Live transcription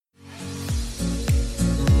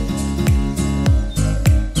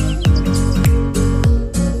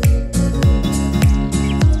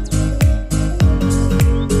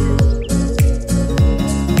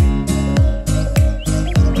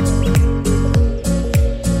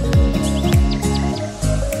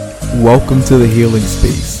Welcome to The Healing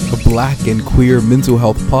Space, a black and queer mental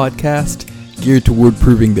health podcast geared toward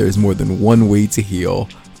proving there's more than one way to heal.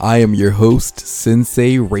 I am your host,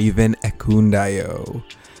 Sensei Raven Ekundayo.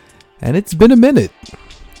 And it's been a minute.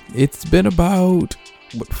 It's been about,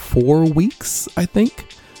 4 weeks, I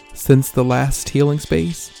think, since the last Healing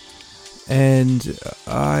Space. And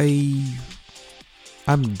I'm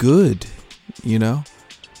good, you know?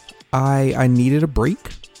 I needed a break.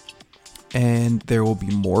 And there will be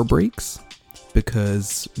more breaks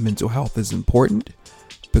because mental health is important,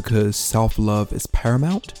 because self-love is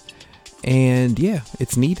paramount, and yeah,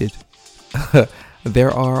 it's needed.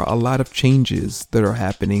 There are a lot of changes that are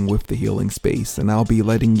happening with the healing space, and I'll be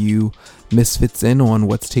letting you misfits in on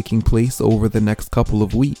what's taking place over the next couple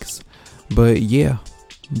of weeks. But yeah,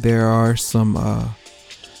 there are some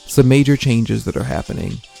major changes that are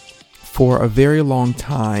happening. For a very long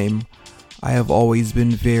time, I have always been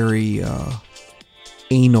very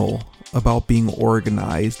anal about being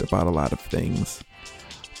organized about a lot of things.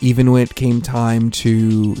 Even when it came time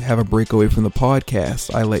to have a breakaway from the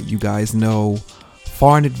podcast, I let you guys know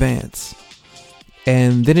far in advance.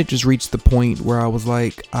 And then it just reached the point where I was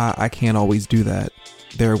like, I can't always do that.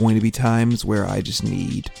 There are going to be times where I just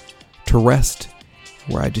need to rest,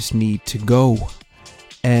 where I just need to go.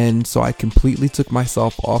 And so I completely took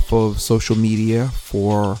myself off of social media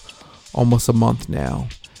for almost a month now,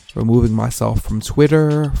 removing myself from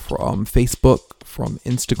Twitter, from Facebook, from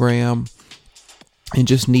Instagram, and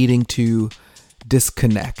just needing to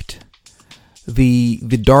disconnect.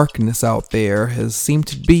 The darkness out there has seemed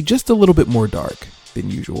to be just a little bit more dark than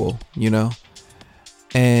usual, you know?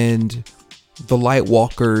 And the light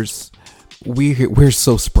walkers, we're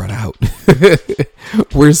so spread out.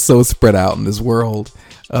 We're so spread out in this world.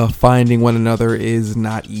 Finding one another is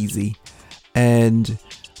not easy. And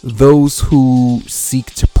those who seek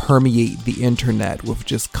to permeate the internet with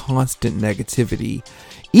just constant negativity,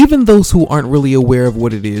 even those who aren't really aware of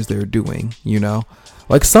what it is they're doing, you know,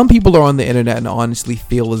 like some people are on the internet and honestly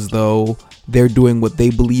feel as though they're doing what they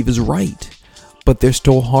believe is right, but they're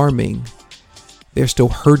still harming. They're still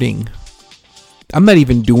hurting. I'm not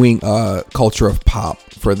even doing a culture of pop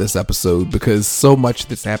for this episode because so much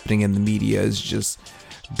that's happening in the media is just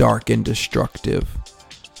dark and destructive.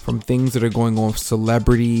 From things that are going on with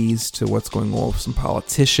celebrities to what's going on with some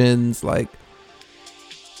politicians. Like,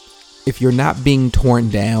 if you're not being torn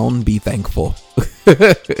down, be thankful.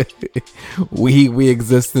 We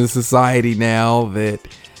exist in a society now that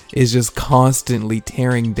is just constantly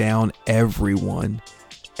tearing down everyone.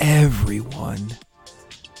 Everyone.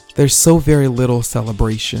 There's so very little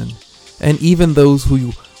celebration. And even those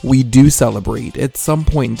who we do celebrate, at some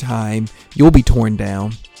point in time, you'll be torn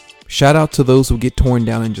down. Shout out to those who get torn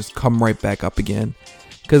down and just come right back up again,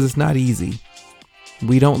 because it's not easy.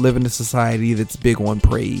 We don't live in a society that's big on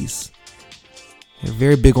praise. They're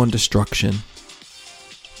very big on destruction,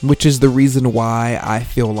 which is the reason why I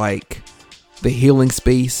feel like the healing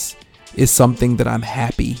space is something that I'm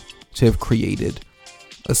happy to have created.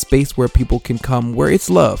 A space where people can come, where it's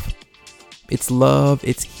love. It's love,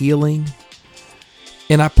 it's healing.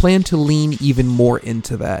 And I plan to lean even more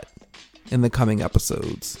into that in the coming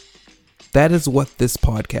episodes. That is what this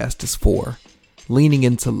podcast is for, leaning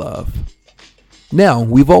into love. Now,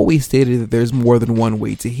 we've always stated that there's more than one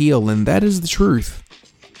way to heal, and that is the truth.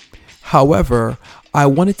 However, I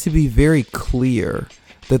want it to be very clear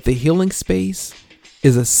that the healing space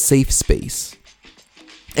is a safe space.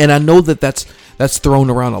 And I know that that's thrown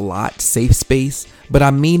around a lot, safe space, but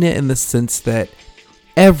I mean it in the sense that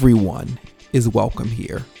everyone is welcome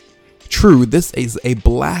here. True, this is a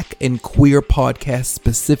black and queer podcast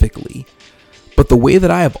specifically. But the way that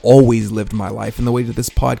I have always lived my life and the way that this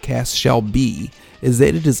podcast shall be is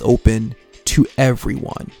that it is open to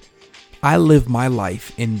everyone. I live my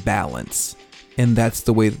life in balance, and that's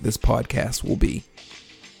the way that this podcast will be.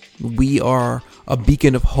 We are a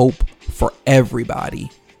beacon of hope for everybody.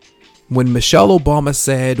 When Michelle Obama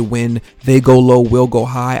said, when they go low, we'll go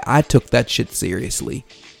high, I took that shit seriously.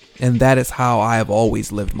 And that is how I have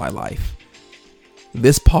always lived my life.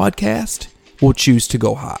 This podcast will choose to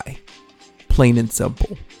go high. Plain and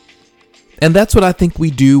simple. And that's what I think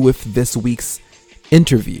we do with this week's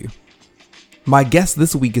interview. My guest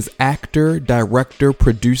this week is actor, director,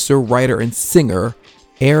 producer, writer, and singer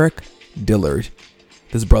Eric Dillard.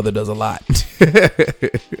 This brother does a lot.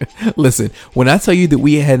 Listen, when I tell you that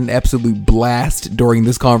we had an absolute blast during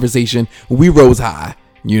this conversation, we rose high.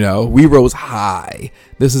 You know, we rose high.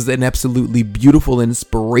 This is an absolutely beautiful,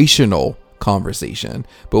 inspirational conversation.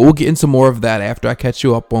 But we'll get into more of that after I catch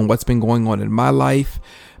you up on what's been going on in my life,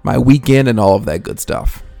 my weekend, and all of that good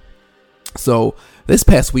stuff. So this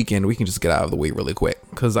past weekend, we can just get out of the way really quick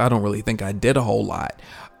because I don't really think I did a whole lot.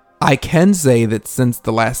 I can say that since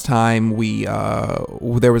the last time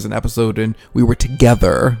there was an episode and we were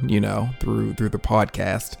together, through the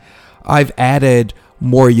podcast, I've added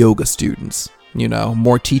more yoga students,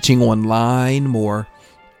 more teaching online, more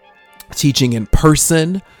teaching in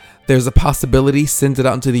person. There's a possibility, send it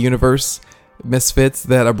out into the universe, Misfits,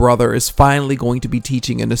 that a brother is finally going to be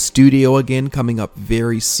teaching in a studio again coming up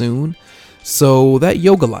very soon. So that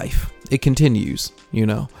yoga life, it continues,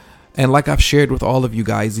 And like I've shared with all of you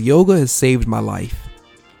guys, yoga has saved my life.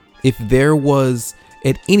 If there was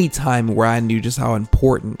at any time where I knew just how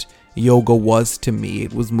important yoga was to me,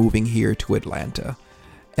 it was moving here to Atlanta.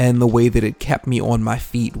 And the way that it kept me on my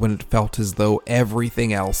feet when it felt as though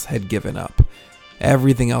everything else had given up.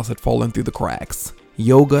 Everything else had fallen through the cracks.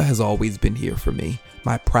 Yoga has always been here for me.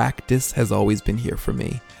 My practice has always been here for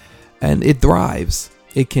me. And it thrives.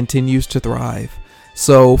 It continues to thrive.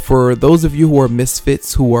 So for those of you who are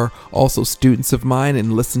misfits, who are also students of mine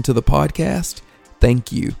and listen to the podcast,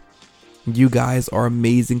 thank you. You guys are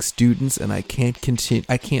amazing students, and I can't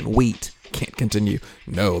wait. Can't continue.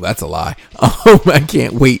 No, that's a lie. I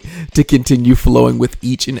can't wait to continue flowing with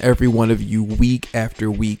each and every one of you week after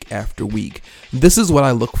week after week. This is what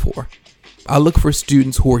I look for. I look for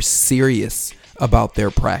students who are serious about their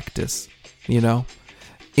practice.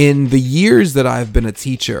 In the years that I've been a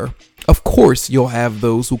teacher, of course, you'll have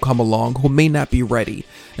those who come along who may not be ready.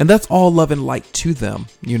 And that's all love and light to them.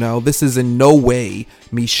 This is in no way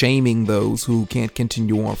me shaming those who can't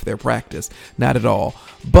continue on for their practice. Not at all.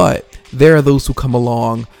 But there are those who come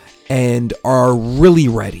along and are really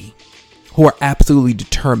ready, who are absolutely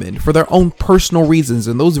determined for their own personal reasons.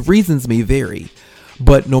 And those reasons may vary.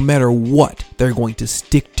 But no matter what, they're going to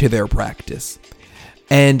stick to their practice.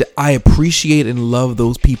 And I appreciate and love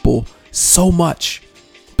those people so much.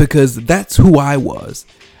 Because that's who I was.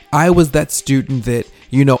 I was that student that,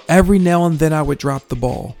 every now and then I would drop the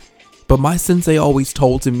ball. But my sensei always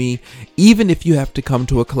told to me, even if you have to come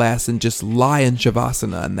to a class and just lie in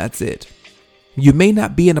Shavasana and that's it. You may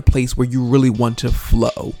not be in a place where you really want to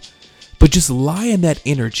flow. But just lie in that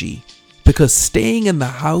energy. Because staying in the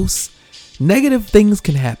house, negative things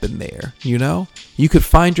can happen there, You could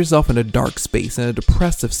find yourself in a dark space, in a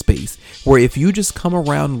depressive space, where if you just come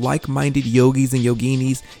around like-minded yogis and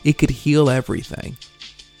yoginis, it could heal everything.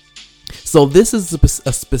 So this is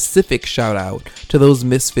a specific shout out to those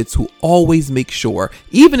misfits who always make sure,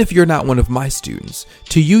 even if you're not one of my students,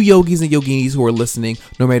 to you yogis and yoginis who are listening,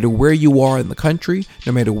 no matter where you are in the country,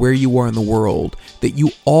 no matter where you are in the world, that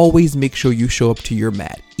you always make sure you show up to your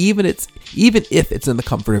mat, even if it's in the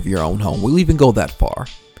comfort of your own home. We'll even go that far.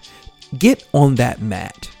 Get on that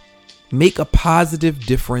mat. Make a positive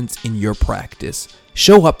difference in your practice.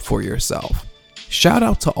 Show up for yourself. Shout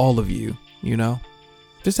out to all of you,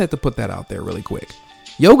 Just had to put that out there really quick.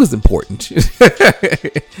 Yoga's important.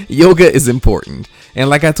 Yoga is important. And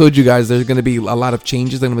like I told you guys, there's going to be a lot of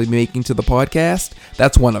changes that I'm going to be making to the podcast.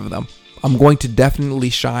 That's one of them. I'm going to definitely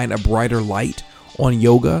shine a brighter light on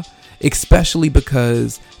yoga, especially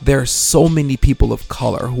because there are so many people of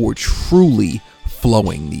color who are truly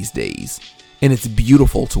flowing these days, and it's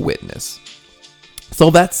beautiful to witness.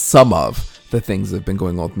 So that's some of the things that have been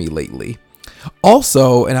going on with me lately.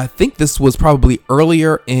 Also, and I think this was probably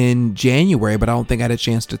earlier in January, but I don't think I had a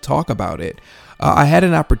chance to talk about it. I had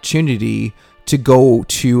an opportunity to go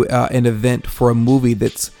to an event for a movie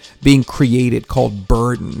that's being created called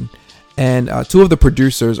Burden. And two of the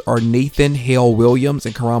producers are Nathan Hale Williams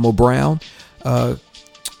and Karamo Brown.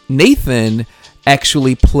 Nathan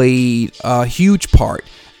actually played a huge part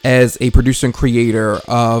as a producer and creator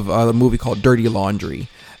of a movie called Dirty Laundry.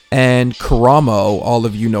 And Karamo, all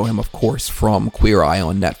of you know him, of course, from Queer Eye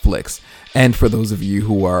on Netflix. And for those of you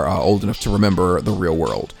who are old enough to remember The Real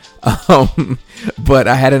World. But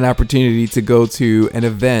I had an opportunity to go to an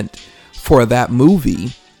event for that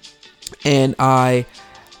movie. And I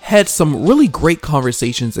had some really great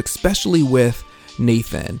conversations, especially with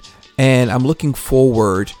Nathan. And I'm looking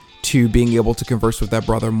forward to being able to converse with that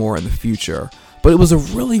brother more in the future. But it was a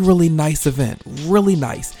really, really nice event. Really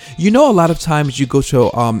nice. A lot of times you go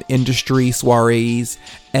to industry soirees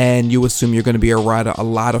and you assume you're going to be around a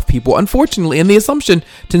lot of people. Unfortunately, and the assumption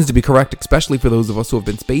tends to be correct, especially for those of us who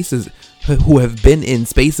have been in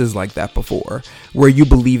spaces like that before, where you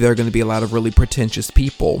believe there are going to be a lot of really pretentious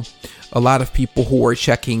people. A lot of people who are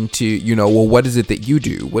checking to, well, what is it that you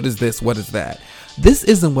do? What is this? What is that? This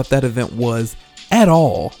isn't what that event was at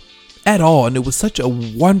all. And it was such a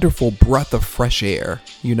wonderful breath of fresh air,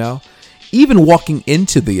 Even walking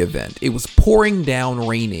into the event, it was pouring down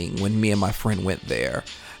raining when me and my friend went there.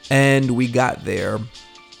 And we got there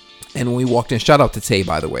And when we walked in, shout out to Tay,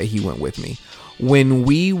 by the way, he went with me. When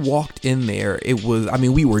we walked in there,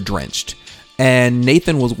 we were drenched. And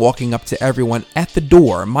Nathan was walking up to everyone at the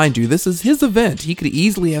door. Mind you, this is his event. He could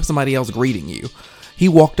easily have somebody else greeting you. He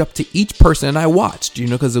walked up to each person and I watched,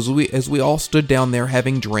 because as we all stood down there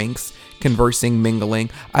having drinks, conversing, mingling,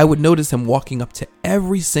 I would notice him walking up to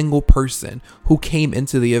every single person who came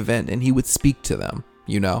into the event and he would speak to them,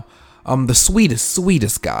 the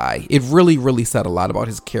sweetest guy. It really, really said a lot about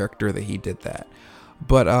his character that he did that.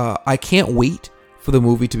 But I can't wait for the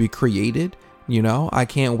movie to be created. I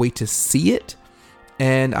can't wait to see it.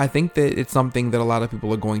 And I think that it's something that a lot of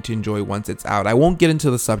people are going to enjoy once it's out. I won't get into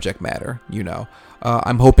the subject matter,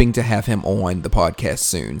 I'm hoping to have him on the podcast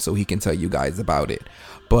soon so he can tell you guys about it.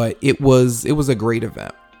 But it was a great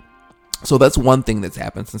event. So that's one thing that's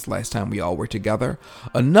happened since last time we all were together.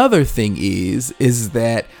 Another thing is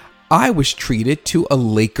that I was treated to a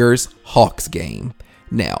Lakers-Hawks game.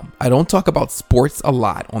 Now, I don't talk about sports a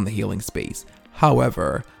lot on the Healing Space.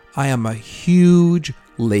 However, I am a huge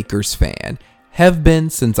Lakers fan. Have been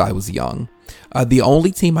since I was young. The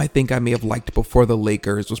only team I think I may have liked before the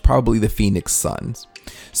Lakers was probably the Phoenix Suns.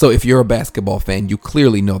 So if you're a basketball fan, you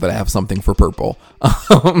clearly know that I have something for purple,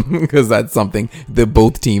 because that's something that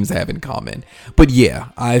both teams have in common. But yeah,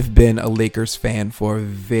 I've been a Lakers fan for a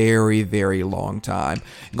very, very long time,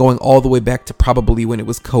 going all the way back to probably when it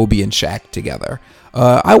was Kobe and Shaq together.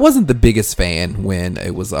 I wasn't the biggest fan when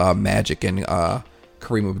it was Magic and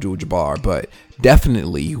Kareem Abdul-Jabbar, but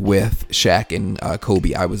definitely with Shaq and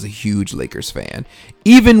Kobe, I was a huge Lakers fan,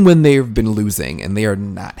 even when they've been losing and they are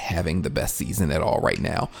not having the best season at all right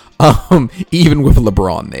now. Even with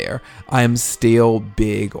LeBron there, I am still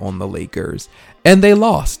big on the Lakers, and they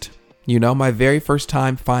lost. My very first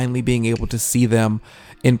time finally being able to see them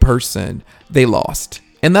in person, they lost.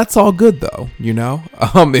 And that's all good though,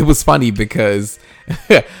 It was funny because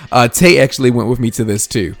Tay actually went with me to this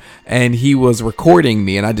too. And he was recording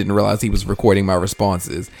me and I didn't realize he was recording my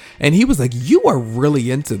responses. And he was like, "You are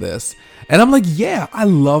really into this." And I'm like, "Yeah, I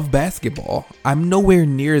love basketball. I'm nowhere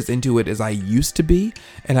near as into it as I used to be.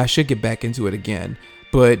 And I should get back into it again.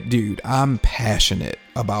 But dude, I'm passionate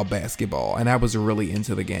about basketball and I was really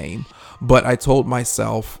into the game." But I told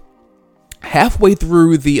myself halfway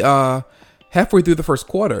through the first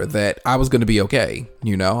quarter that I was going to be okay.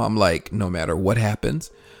 I'm like, no matter what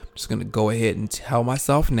happens, I'm just going to go ahead and tell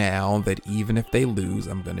myself now that even if they lose,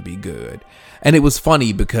 I'm going to be good. And it was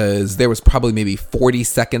funny because there was probably maybe 40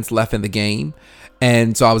 seconds left in the game.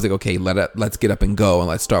 And so I was like, okay, let's get up and go and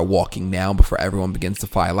let's start walking now before everyone begins to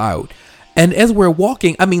file out. And as we're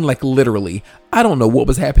walking, literally, I don't know what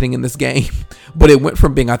was happening in this game, but it went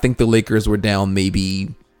from being, I think the Lakers were down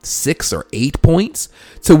maybe 6 or 8 points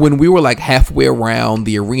to when we were like halfway around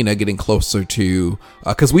the arena getting closer to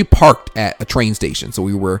because we parked at a train station, so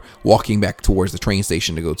we were walking back towards the train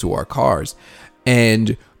station to go to our cars.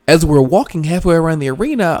 And as we're walking halfway around the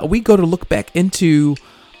arena, we go to look back into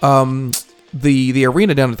the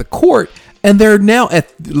arena down at the court, and they're now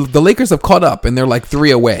the Lakers have caught up and they're like 3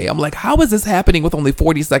 away. I'm like, how is this happening with only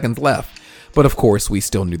 40 seconds left? But of course we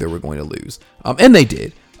still knew they were going to lose, and they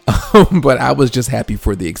did. But I was just happy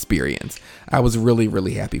for the experience. I was really,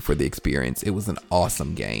 really happy for the experience. It was an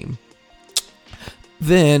awesome game.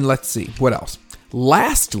 Then let's see what else.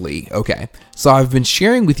 Lastly, okay, so I've been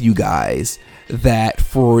sharing with you guys that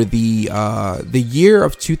for the year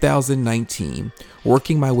of 2019,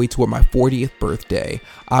 working my way toward my 40th birthday,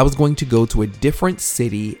 I was going to go to a different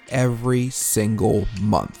city every single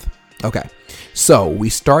month. Okay, so we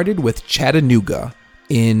started with Chattanooga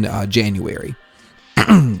in January.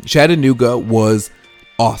 Chattanooga was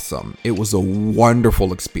awesome. It was a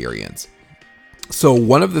wonderful experience. So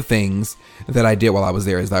one of the things that I did while I was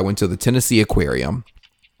there is I went to the Tennessee Aquarium.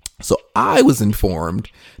 So I was informed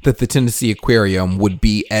that the Tennessee Aquarium would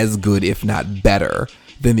be as good, if not better,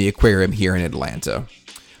 than the aquarium here in Atlanta.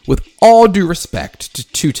 With all due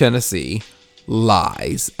respect to Tennessee,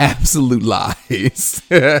 lies, absolute lies.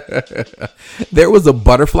 There was a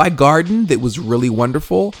butterfly garden that was really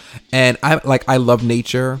wonderful, and I love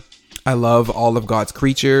nature. I love all of God's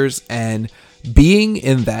creatures, and being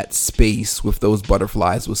in that space with those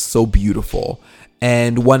butterflies was so beautiful.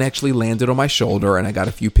 And one actually landed on my shoulder, and I got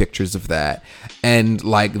a few pictures of that. And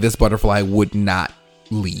this butterfly would not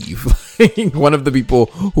leave. One of the people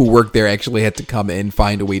who worked there actually had to come in and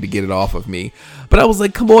find a way to get it off of me. But I was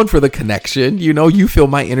like, come on for the connection. You feel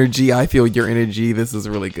my energy. I feel your energy. This is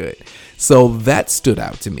really good. So that stood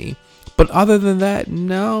out to me. But other than that,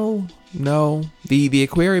 no. The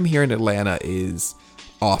aquarium here in Atlanta is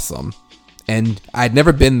awesome. And I'd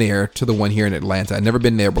never been there to the one here in Atlanta. I'd never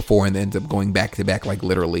been there before and ended up going back to back,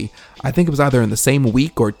 literally. I think it was either in the same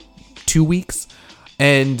week or 2 weeks.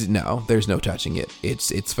 And no, there's no touching it.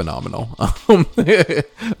 It's phenomenal.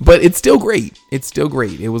 But it's still great. It's still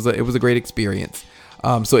great. It was a great experience.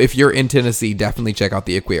 So if you're in Tennessee, definitely check out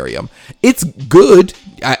the aquarium. It's good.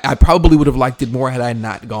 I probably would have liked it more had I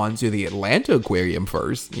not gone to the Atlanta aquarium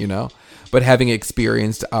first, but having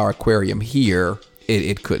experienced our aquarium here,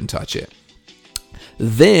 it couldn't touch it.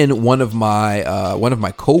 Then one of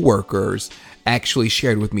my coworkers actually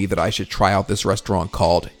shared with me that I should try out this restaurant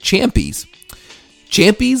called Champy's.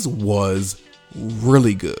 Champy's was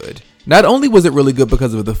really good. Not only was it really good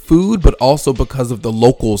because of the food, but also because of the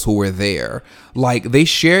locals who were there. Like, they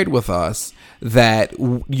shared with us that,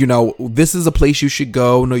 this is a place you should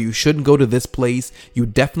go. No, you shouldn't go to this place. You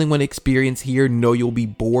definitely want to experience here. No, you'll be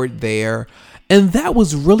bored there. And that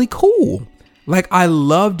was really cool. Like, I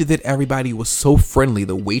loved that everybody was so friendly.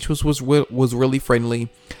 The waitress was really friendly.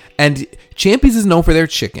 And Champy's is known for their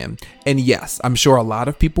chicken. And yes, I'm sure a lot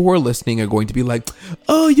of people who are listening are going to be like,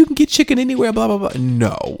 oh, you can get chicken anywhere, blah, blah, blah.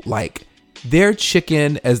 No, like, their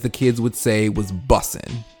chicken, as the kids would say, was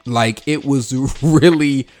bussin'. Like, it was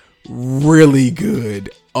really, really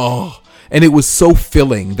good. Oh, and it was so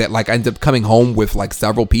filling that, like, I ended up coming home with, like,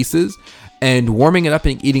 several pieces and warming it up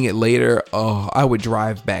and eating it later. Oh, I would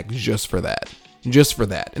drive back just for that.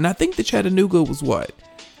 And I think the Chattanooga was what?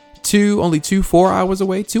 4 hours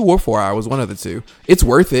away, 2 or 4 hours, one of the two. It's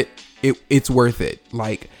worth it. It's worth it.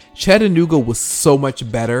 Like, Chattanooga was so much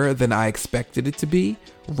better than I expected it to be.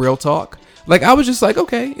 Real talk. Like, I was just like,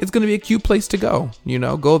 okay, it's going to be a cute place to go,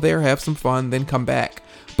 go there, have some fun, then come back.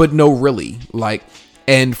 But no, really, like,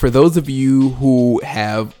 and for those of you who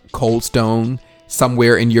have Cold Stone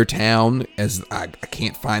somewhere in your town, as I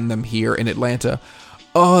can't find them here in Atlanta,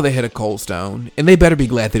 oh, they had a Cold Stone, and they better be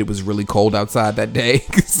glad that it was really cold outside that day,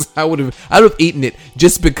 because I would have eaten it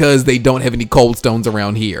just because they don't have any Cold Stones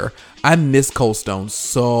around here. I miss Cold Stone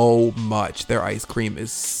so much. Their ice cream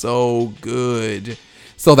is so good.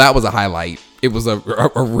 So that was a highlight. It was a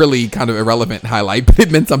really kind of irrelevant highlight, but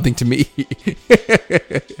it meant something to me.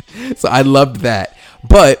 So I loved that.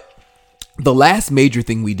 But the last major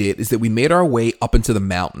thing we did is that we made our way up into the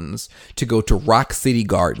mountains to go to Rock City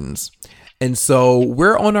Gardens. And so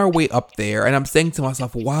we're on our way up there, and I'm saying to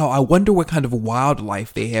myself, wow, I wonder what kind of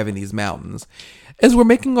wildlife they have in these mountains. As we're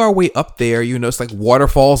making our way up there, it's like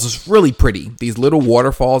waterfalls. It's really pretty. These little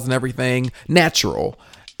waterfalls and everything, natural.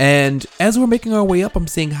 And as we're making our way up, I'm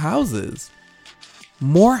seeing houses.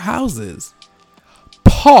 More houses.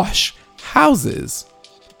 Posh houses.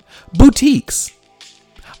 Boutiques.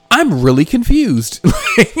 I'm really confused.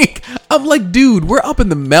 I'm like, dude, we're up in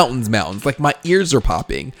the mountains. Like, my ears are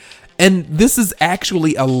popping. And this is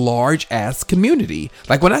actually a large ass community.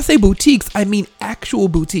 Like, when I say boutiques, I mean actual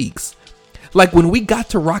boutiques. Like, when we got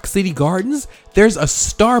to Rock City Gardens, there's a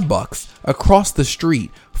Starbucks across the street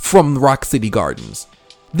from Rock City Gardens.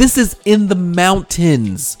 This is in the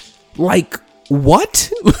mountains. Like,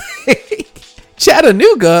 what?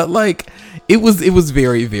 Chattanooga, like, it was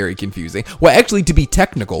very, very confusing. Well, actually, to be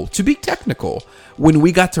technical, when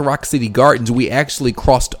we got to Rock City Gardens, we actually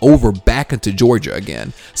crossed over back into Georgia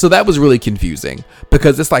again. So that was really confusing,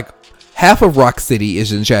 because it's like half of Rock City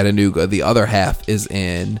is in Chattanooga, the other half is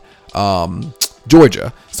in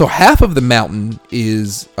Georgia. So half of the mountain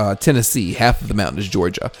is Tennessee, half of the mountain is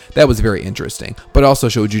Georgia. That was very interesting, but also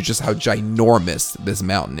showed you just how ginormous this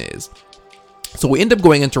mountain is. So we end up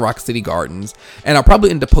going into Rock City Gardens, and I'll probably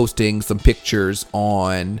end up posting some pictures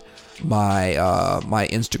on my my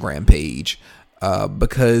Instagram page,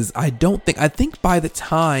 because I think by the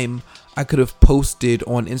time I could have posted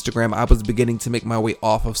on Instagram, I was beginning to make my way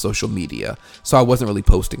off of social media, so I wasn't really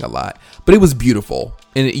posting a lot. But it was beautiful,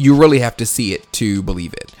 and you really have to see it to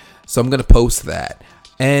believe it. So I'm gonna post that,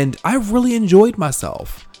 and I really enjoyed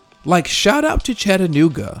myself. Like, shout out to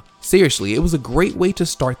Chattanooga. Seriously, it was a great way to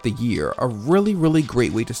start the year. A really, really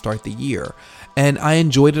great way to start the year. And I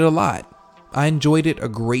enjoyed it a lot. I enjoyed it a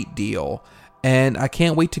great deal. And I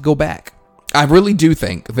can't wait to go back. I really do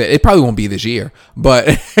think that it probably won't be this year, but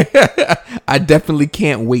I definitely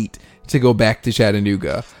can't wait to go back to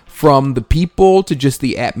Chattanooga. From the people to just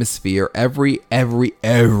the atmosphere, everything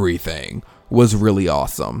was really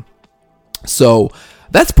awesome. So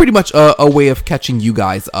that's pretty much a way of catching you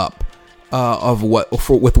guys up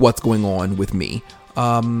with what's going on with me.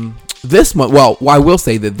 This month, well, I will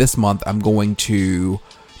say that this month I'm going to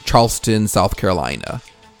Charleston, South Carolina.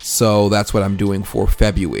 So that's what I'm doing for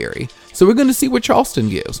February. So we're going to see what Charleston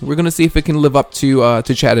gives. We're going to see if it can live up to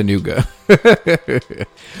Chattanooga.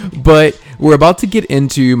 But we're about to get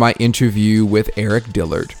into my interview with Eric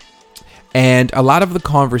Dillard. And a lot of the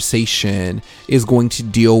conversation is going to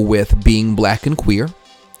deal with being Black and queer,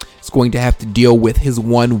 is going to have to deal with his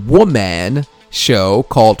one-woman show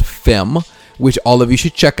called Femme, which all of you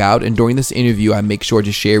should check out. And during this interview, I make sure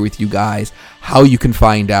to share with you guys how you can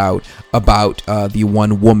find out about the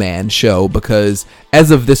one-woman show, because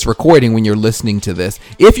as of this recording, when you're listening to this,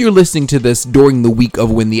 if you're listening to this during the week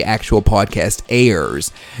of when the actual podcast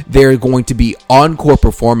airs, there are going to be encore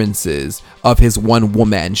performances of his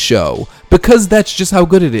one-woman show, because that's just how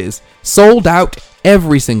good it is. Sold out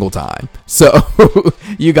every single time. So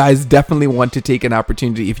you guys definitely want to take an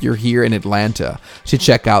opportunity, if you're here in Atlanta, to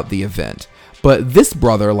check out the event. But this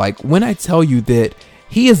brother, like, when I tell you that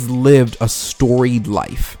he has lived a storied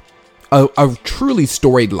life, a truly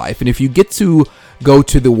storied life. And if you get to go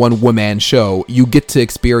to the one-woman show, you get to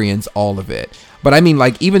experience all of it. But I mean,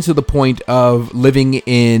 like, even to the point of living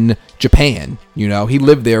in Japan, you know, he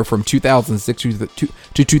lived there from 2006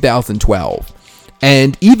 to 2012.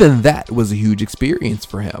 And even that was a huge experience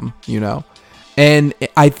for him, you know. And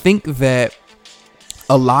I think that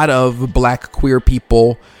a lot of Black queer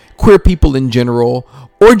people in general,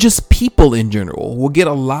 or just people in general, will get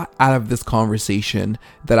a lot out of this conversation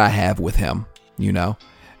that I have with him, you know.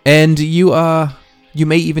 And you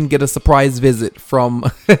may even get a surprise visit from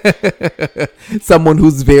someone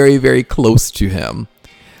who's very, very close to him.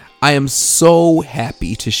 I am so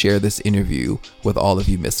happy to share this interview with all of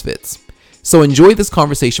you misfits. So enjoy this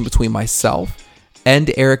conversation between myself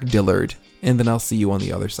and Eric Dillard, and then I'll see you on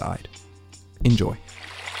the other side. Enjoy.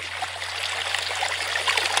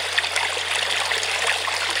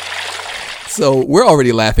 So we're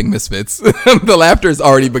already laughing, misfits. The laughter has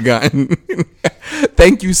already begun.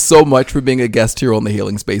 Thank you so much for being a guest here on The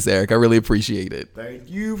Healing Space, Eric. I really appreciate it. Thank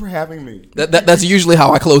you for having me. That's usually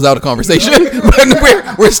how I close out a conversation,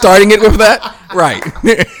 but we're starting it with that, right?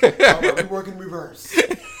 We work in reverse.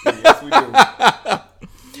 Yes, we do.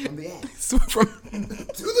 From the end.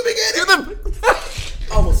 To the beginning.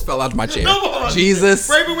 Almost fell out of my chair. No, Jesus.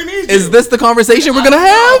 Raven, we need you. Is this the conversation we're going to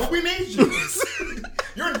have? We need you.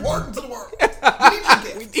 You're important to the world.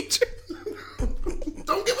 We need you.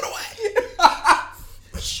 Don't give it away.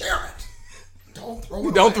 Share it.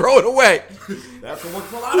 Don't throw it away. That's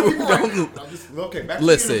what a lot of people right now.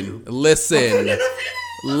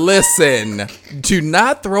 Listen. Do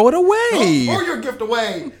not throw it away. Don't throw your gift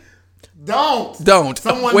away. Don't.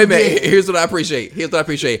 Someone Wait a minute. Here's what I appreciate.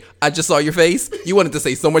 I just saw your face. You wanted to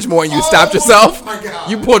say so much more and you stopped yourself. Oh my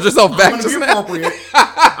God. You pulled yourself back just now. Appropriate.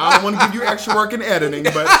 I don't want to give you extra work in editing,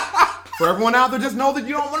 but for everyone out there, just know that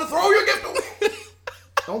you don't want to throw your gift away.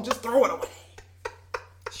 Don't just throw it away.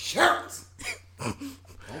 Share it.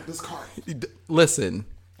 Don't discard it. Listen.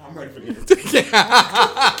 I'm ready for the interview.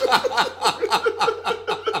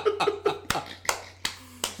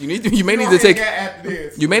 You may need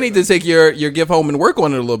to take your gift home and work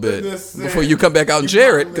on it a little bit before you come back out and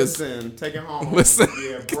share it. Listen, take it home. Listen.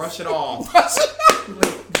 Yeah, brush it off.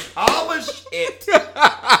 Polish it.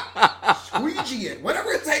 Squeegee it.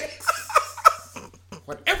 Whatever it takes.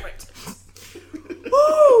 Whatever it takes.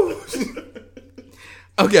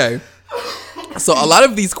 Okay. So a lot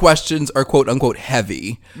of these questions are quote unquote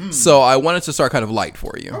heavy. So I wanted to start kind of light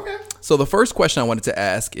for you. Okay. So the first question I wanted to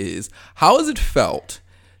ask is, how has it felt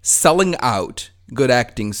selling out Good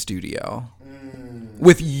Acting Studio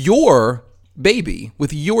with your baby,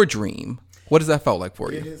 with your dream? What has that felt like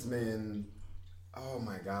for you? It has been, oh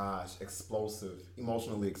my gosh, explosive,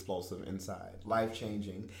 emotionally explosive inside,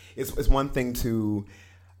 life-changing. It's one thing to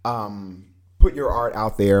put your art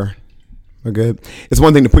out there. We're good. It's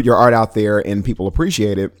one thing to put your art out there and people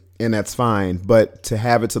appreciate it, and that's fine. But to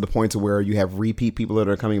have it to the point to where you have repeat people that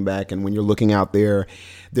are coming back, and when you're looking out there,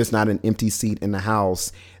 there's not an empty seat in the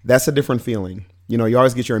house. That's a different feeling. You know, you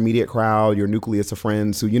always get your immediate crowd, your nucleus of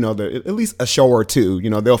friends who, you know, at least a show or two, you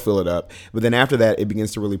know, they'll fill it up. But then after that, it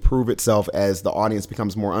begins to really prove itself as the audience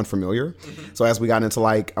becomes more unfamiliar. Mm-hmm. So as we got into,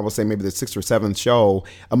 like, I would say maybe the 6th or 7th show,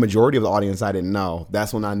 a majority of the audience I didn't know.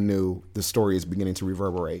 That's when I knew the story is beginning to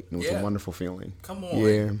reverberate. And it was a wonderful feeling. Come on.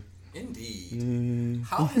 Yeah. Indeed.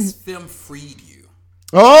 How has film freed you?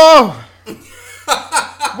 Oh!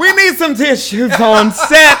 We need some tissues on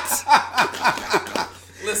set.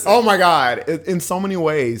 Listen. Oh my God! In so many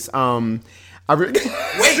ways. Wait. No,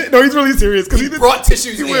 he's really serious because he brought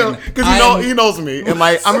tissues. He will because he knows me, and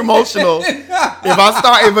like I'm emotional.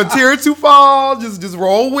 If a tear or two fall, just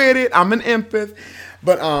roll with it. I'm an empath,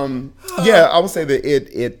 but yeah, I would say that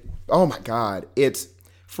it. Oh my God! It's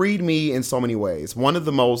freed me in so many ways. One of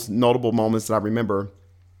the most notable moments that I remember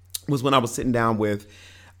was when I was sitting down with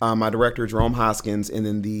my director, Jerome Hoskins, and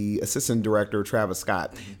then the assistant director, Travis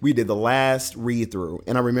Scott. We did the last read through.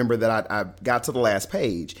 And I remember that I got to the last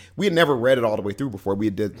page. We had never read it all the way through before. We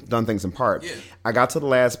had done things in part. Yeah. I got to the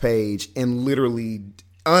last page and literally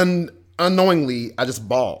unknowingly, I just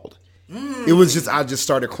bawled. It was just, I just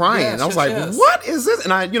started crying. Yes, I was what is this?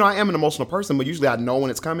 And I am an emotional person, but usually I know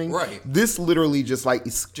when it's coming. Right. This literally just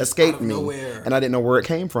escaped me. Nowhere. And I didn't know where it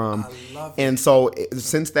came from. I love and so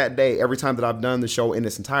since that day, every time that I've done the show in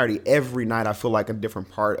its entirety, every night I feel like a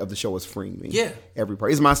different part of the show is freeing me. Yeah. Every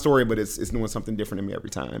part. It's my story, but it's doing something different in me every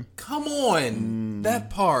time. Come on. That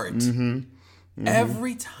part.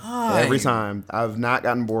 Every time. Every time. I've not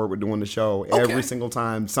gotten bored with doing the show. Okay. Every single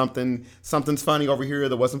time. Something's funny over here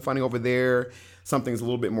that wasn't funny over there. Something's a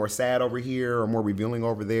little bit more sad over here or more revealing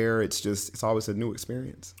over there. It's always a new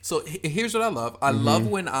experience. So here's what I love. I love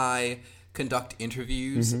when I conduct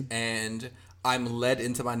interviews and I'm led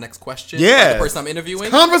into my next question. Yeah. The person I'm interviewing.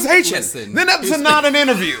 It's conversation. Listen. Then that's not an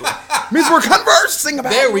interview. Means we're conversing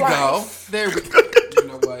about There we life. go. There we go. You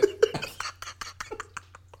know what?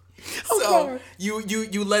 So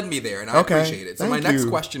you led me there, and I appreciate it. So my next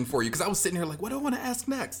question for you, because I was sitting here like, what do I want to ask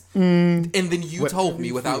next? And then you told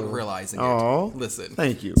me without realizing it. Listen.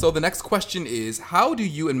 Thank you. So the next question is, how do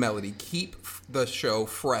you and Melody keep the show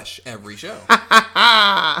fresh every show?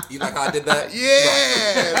 You like how I did that?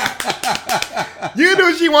 Yeah. You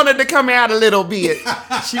knew she wanted to come out a little bit.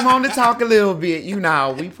 She wanted to talk a little bit. You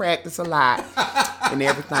know, we practice a lot and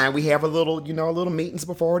everything. We have a little meetings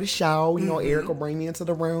before the show. You know, Eric will bring me into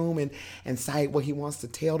the room and say what he wants to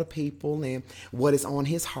tell the people and what is on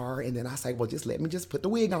his heart. And then I say, well, just let me just put the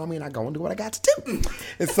wig on me and I go and do what I got to do.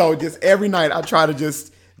 And so just every night I try to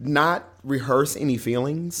just not rehearse any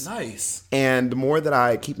feelings. Nice. And the more that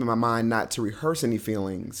I keep in my mind not to rehearse any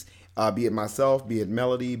feelings, be it myself, be it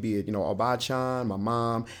Melody, be it, Obachan, my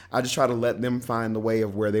mom, I just try to let them find the way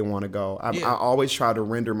of where they want to go. I always try to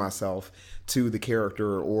render myself to the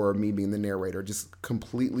character or me being the narrator, just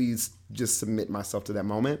completely just submit myself to that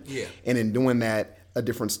moment. Yeah. And in doing that, a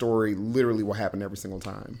different story literally will happen every single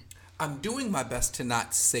time. I'm doing my best to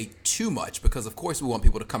not say too much because, of course, we want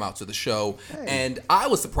people to come out to the show. Hey. And I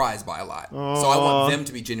was surprised by a lot. So I want them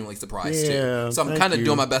to be genuinely surprised, too. So I'm kind of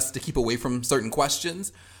doing my best to keep away from certain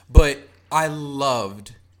questions. But I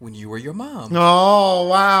loved when you were your mom. Oh,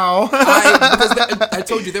 wow. Because I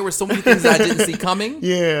told you there were so many things that I didn't see coming.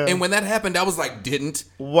 Yeah. And when that happened, I was like, didn't see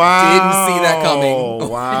that coming.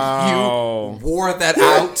 Wow. You wore that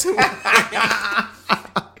out.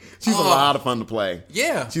 She's a lot of fun to play.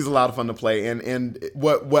 Yeah. She's a lot of fun to play. And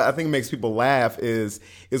what I think makes people laugh is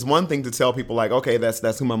one thing to tell people like, okay,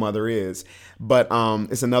 that's who my mother is. But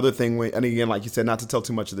it's another thing when, and again, like you said, not to tell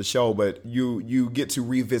too much of the show, but you get to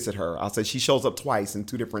revisit her. I'll say she shows up twice in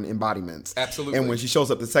two different embodiments. Absolutely. And when she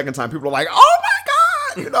shows up the second time, people are like, oh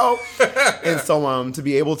my God, And so to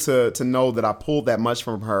be able to know that I pulled that much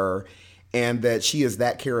from her and that she is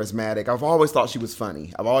that charismatic. I've always thought she was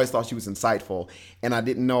funny. I've always thought she was insightful. And I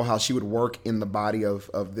didn't know how she would work in the body of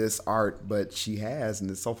this art, but she has. And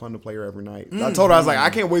it's so fun to play her every night. I told her, I was like, I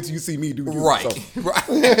can't wait till you see me do you. Right. So, right.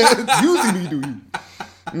 you see me do you.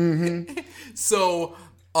 Mm-hmm. So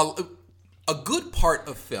a good part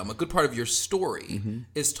of film, a good part of your story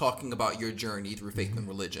is talking about your journey through faith and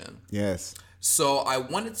religion. Yes. So I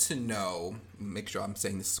wanted to know, make sure I'm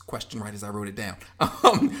saying this question right as I wrote it down.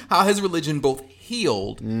 How has religion both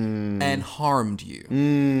healed and harmed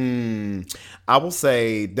you? I will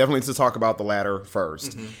say definitely to talk about the latter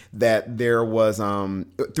first. That there was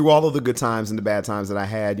through all of the good times and the bad times that I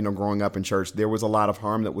had, growing up in church, there was a lot of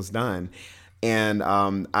harm that was done. And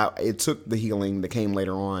it took the healing that came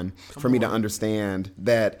later on for me to understand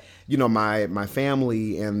that, my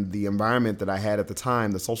family and the environment that I had at the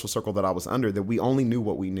time, the social circle that I was under, that we only knew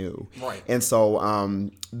what we knew. Right. And so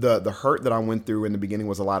the hurt that I went through in the beginning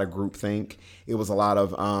was a lot of groupthink. It was a lot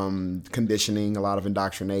of conditioning, a lot of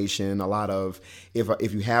indoctrination, a lot of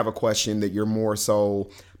if you have a question that you're more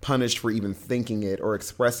so punished for even thinking it or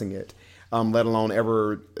expressing it. Let alone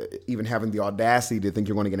ever even having the audacity to think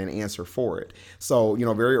you're going to get an answer for it. So,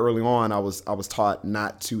 very early on, I was taught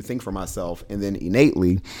not to think for myself. And then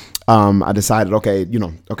innately, I decided,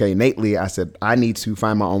 innately, I said, I need to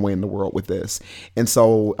find my own way in the world with this. And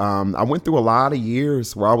so I went through a lot of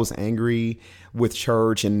years where I was angry with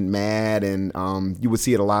church and mad. And you would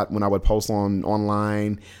see it a lot when I would post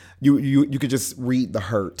online. You could just read the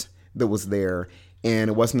hurt that was there.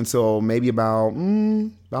 And it wasn't until maybe about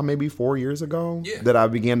maybe 4 years ago that I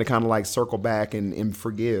began to kind of like circle back and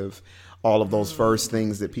forgive all of those first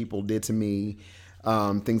things that people did to me,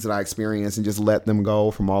 things that I experienced, and just let them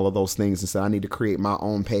go from all of those things and said, I need to create my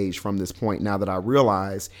own page from this point now that I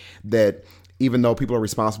realize that even though people are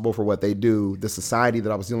responsible for what they do, the society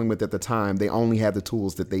that I was dealing with at the time, they only had the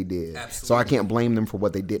tools that they did. Absolutely. So I can't blame them for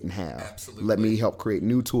what they didn't have. Absolutely. Let me help create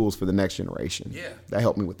new tools for the next generation. Yeah. That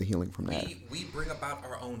helped me with the healing from that. We bring about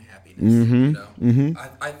our own happiness. You know?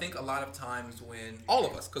 I think a lot of times when all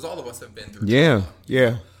of us have been through trauma,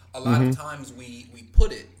 a lot of times we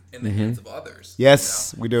put it in the hands of others.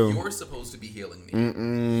 Yes, we do. You're supposed to be healing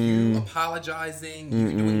me. You apologizing,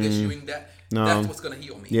 you doing this, doing that. No. That's what's going to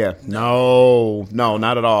heal me. Yeah. No,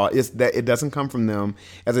 not at all. It's that it doesn't come from them.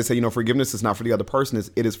 As I say, forgiveness is not for the other person.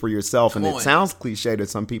 It is for yourself. And it sounds cliche to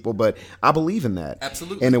some people, but I believe in that.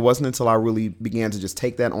 Absolutely. And it wasn't until I really began to just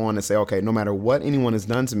take that on and say, okay, no matter what anyone has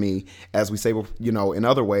done to me, as we say, in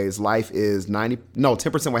other ways, life is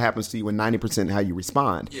 10% what happens to you and 90% how you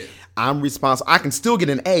respond. Yeah. I'm responsible. I can still get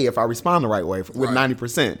an A if I respond the right way with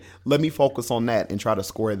 90%. Let me focus on that and try to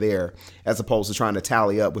score there as opposed to trying to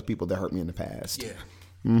tally up with people that hurt me in the past. Yeah.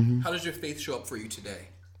 How does your faith show up for you today?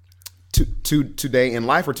 Today in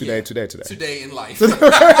life or today? Today. Today in life. Wait, which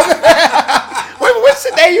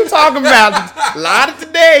today you talking about? A lot of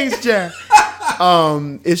todays, Jeff.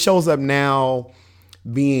 It shows up now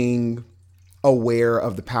being aware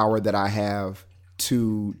of the power that I have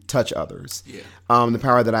to touch others. Yeah. The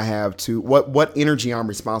power that I have to what energy I'm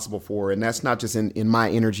responsible for. And that's not just in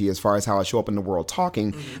my energy as far as how I show up in the world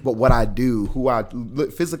talking, but what I do, who I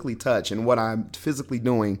physically touch and what I'm physically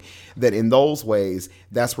doing, that in those ways,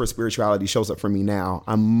 that's where spirituality shows up for me now.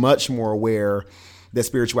 I'm much more aware that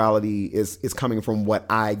spirituality is coming from what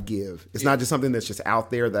I give. It's not just something that's just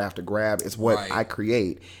out there that I have to grab. It's what I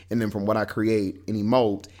create. And then from what I create and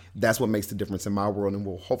emote, that's what makes the difference in my world and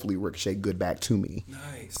will hopefully ricochet good back to me.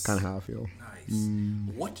 Nice. That's kind of how I feel. Nice.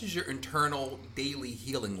 What does your internal daily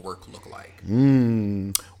healing work look like?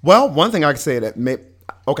 Well, one thing I can say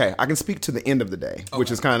I can speak to the end of the day,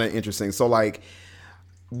 which is kind of interesting. So like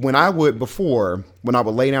when I would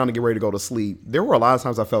lay down to get ready to go to sleep, there were a lot of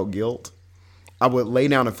times I felt guilt. I would lay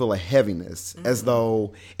down and feel a heaviness as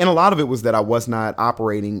though, and a lot of it was that I was not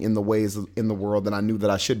operating in the ways in the world that I knew that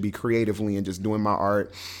I should be creatively and just doing my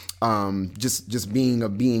art, just being a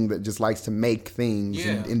being that just likes to make things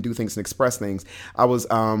and do things and express things. I was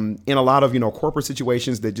in a lot of, corporate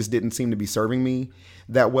situations that just didn't seem to be serving me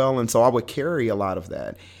that well. And so I would carry a lot of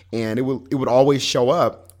that, and it would always show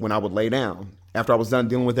up when I would lay down. After I was done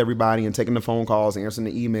dealing with everybody and taking the phone calls, answering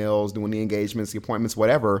the emails, doing the engagements, the appointments,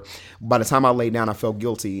 whatever, by the time I laid down, I felt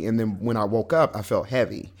guilty. And then when I woke up, I felt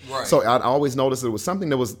heavy. Right. So I always noticed it was something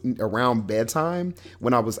that was around bedtime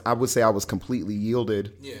when I would say I was completely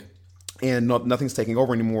yielded. Yeah. And nothing's taking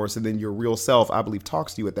over anymore. So then your real self, I believe,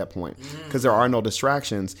 talks to you at that point because there are no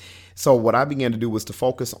distractions. So what I began to do was to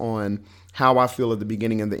focus on how I feel at the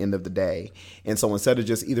beginning and the end of the day. And so instead of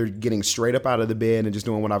just either getting straight up out of the bed and just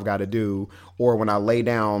doing what I've got to do, or when I lay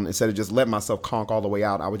down, instead of just letting myself conk all the way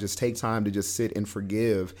out, I would just take time to just sit and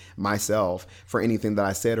forgive myself for anything that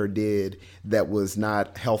I said or did that was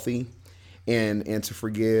not healthy, and to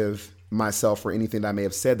forgive myself for anything that I may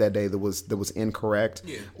have said that day that was incorrect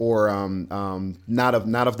or not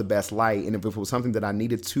of the best light. And if it was something that I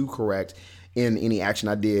needed to correct in any action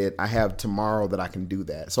I did, I have tomorrow that I can do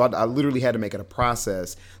that. So I literally had to make it a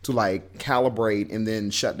process to like calibrate and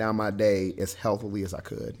then shut down my day as healthily as I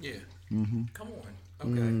could. Yeah. Come on.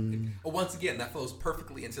 Okay. Well, once again, that flows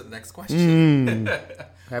perfectly into the next question.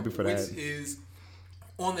 Happy for that. Which is,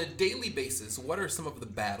 on a daily basis, what are some of the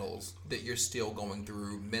battles that you're still going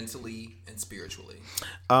through mentally and spiritually?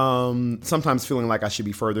 Sometimes feeling like I should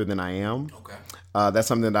be further than I am. Okay. That's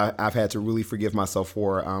something that I've had to really forgive myself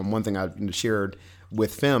for. One thing I shared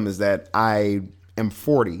with Fem is that I am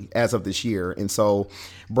 40 as of this year. And so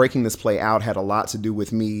breaking this play out had a lot to do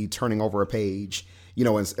with me turning over a page,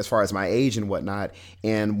 as far as my age and whatnot.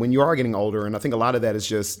 And when you are getting older, and I think a lot of that is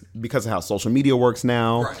just because of how social media works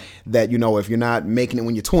now, that, if you're not making it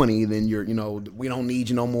when you're 20, then we don't need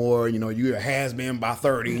you no more. You're a has-been by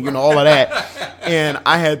 30, all of that. And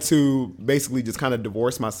I had to basically just kind of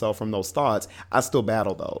divorce myself from those thoughts. I still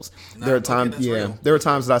battle those. There are times, there are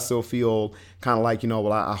times that I still feel kind of like,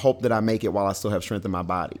 I hope that I make it while I still have strength in my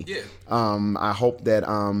body. Yeah. I hope that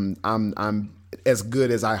I'm as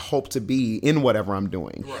good as I hope to be in whatever I'm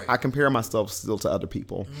doing. Right. I compare myself still to other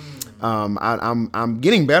people. I'm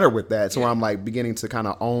getting better with that. So I'm like beginning to kind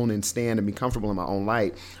of own and stand and be comfortable in my own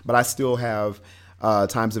light. But I still have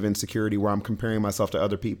times of insecurity where I'm comparing myself to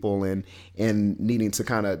other people and needing to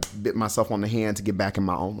kind of bit myself on the hand to get back in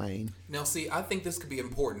my own lane. Now, see, I think this could be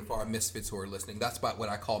important for our misfits who are listening. That's about what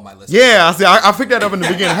I call my listeners. Yeah, I picked that up in the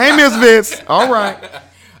beginning. Hey, misfits. All right.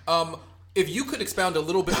 If you could expound a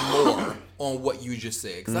little bit more on what you just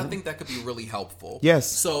said, because I think that could be really helpful.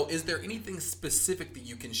 Yes. So is there anything specific that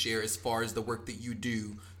you can share as far as the work that you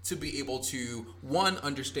do to be able to, one,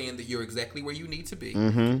 understand that you're exactly where you need to be,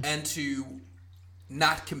 and to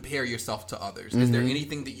not compare yourself to others? Is there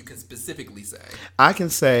anything that you can specifically say? I can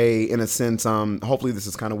say, in a sense, hopefully this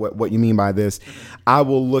is kind of what you mean by this. I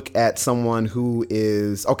will look at someone who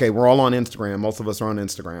is, okay, we're all on Instagram. Most of us are on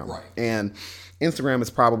Instagram. Right. And Instagram is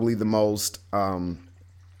probably the most,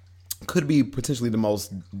 could be potentially the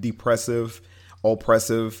most depressive,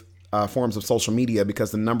 oppressive forms of social media,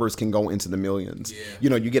 because the numbers can go into the millions. Yeah. You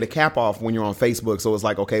know, you get a cap off when you're on Facebook. So it's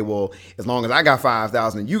like, okay, well, as long as I got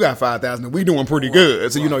 5,000 and you got 5,000, we doing pretty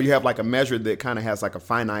good. So, you know, you have like a measure that kind of has like a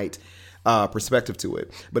finite perspective to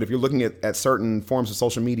it. But if you're looking at certain forms of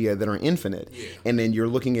social media that are infinite, and then you're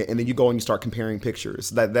looking at, and then you go and you start comparing pictures,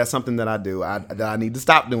 that's something that I do, that I need to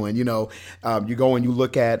stop doing. You know, you go and you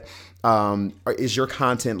look at, is your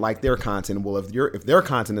content like their content? Well, if their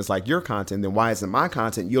content is like your content, then why isn't my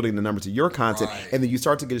content yielding the numbers to your content? Right. And then you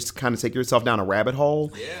start to just kind of take yourself down a rabbit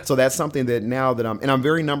hole. Yeah. So that's something that now that I'm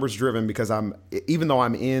very numbers driven, because even though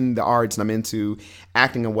I'm in the arts and I'm into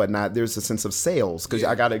acting and whatnot, there's a sense of sales, because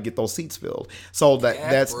I got to get those seats filled. So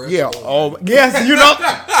that's oh yes, you know.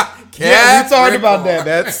 Yeah, we talked about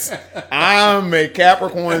that. I'm a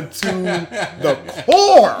Capricorn to the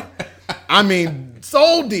core. I mean,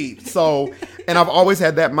 so deep. So, and I've always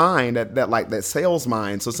had that mind, that sales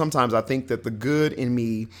mind. So sometimes I think that the good in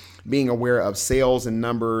me being aware of sales and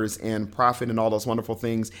numbers and profit and all those wonderful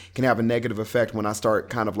things can have a negative effect when I start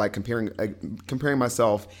kind of like comparing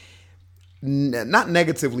myself, not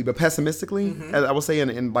negatively, but pessimistically, I would say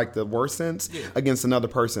in like the worst sense, against another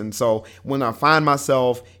person. So when I find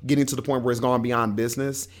myself getting to the point where it's gone beyond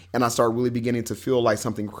business, and I start really beginning to feel like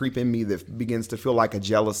something creep in me that begins to feel like a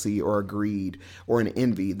jealousy or a greed or an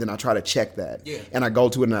envy, then I try to check that. Yeah. And I go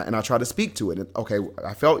to it and I try to speak to it. And, okay,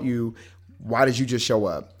 I felt you. Why did you just show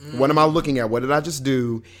up? What am I looking at? What did I just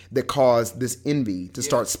do that caused this envy to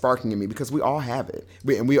start sparking in me? Because we all have it.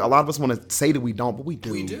 A lot of us want to say that we don't, but we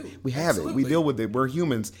do. We have it. We deal with it. We're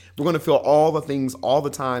humans. We're going to feel all the things all the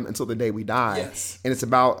time until the day we die. Yes. And it's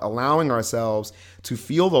about allowing ourselves to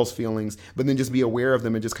feel those feelings, but then just be aware of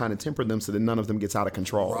them and just kind of temper them so that none of them gets out of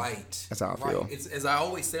control. Right. That's how I feel. It's, as I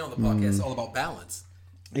always say on the podcast, it's all about balance.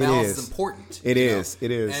 Balance is important. It is.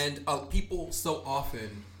 And people so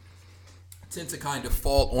often tend to kind of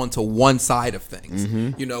fall onto one side of things.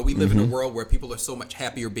 You know, we live in a world where people are so much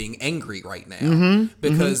happier being angry right now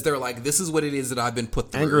because they're like, this is what it is that I've been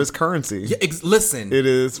put through. Anger is currency. Yeah, listen. It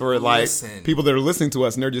is for like people that are listening to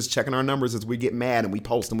us and they're just checking our numbers as we get mad and we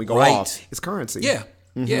post and we go off. It's currency. Yeah.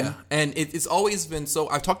 Yeah. And it's always been so,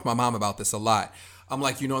 I've talked to my mom about this a lot. I'm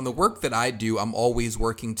like, you know, in the work that I do, I'm always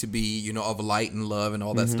working to be, you know, of light and love and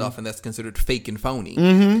all that stuff. And that's considered fake and phony.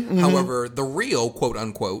 However, the real, quote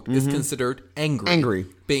unquote, is considered angry.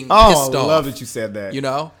 Being pissed off. I love that you said that. You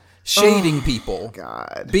know? Shading people.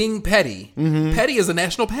 God. Being petty. Petty is a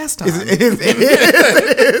national pastime. It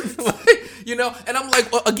is. You know, and I'm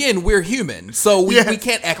like, well, again, we're human, so we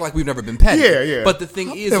can't act like we've never been petty. Yeah. But the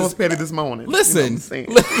thing is, I was petty this morning. Listen,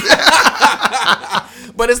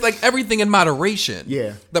 but it's like everything in moderation.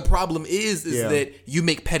 Yeah. The problem is that you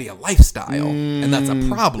make petty a lifestyle, and that's a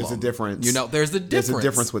problem. There's a difference. You know, there's a difference. There's a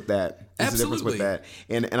difference with that. Absolutely.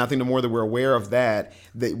 And I think the more that we're aware of that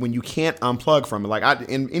when you can't unplug from it,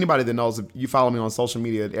 and anybody that knows, if you follow me on social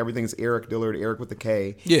media, everything's Eric Dillard, Eric with a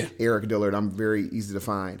K. Yeah. Eric Dillard. I'm very easy to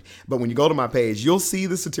find. But when you go to my page, you'll see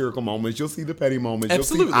the satirical moments, you'll see the petty moments.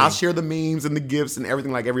 Absolutely. I'll share the memes and the gifts and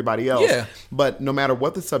everything like everybody else. Yeah. But no matter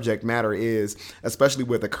what the subject matter is, especially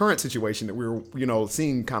with the current situation that we're, you know,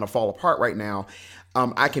 seeing kind of fall apart right now,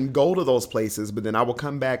 I can go to those places, but then I will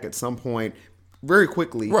come back at some point very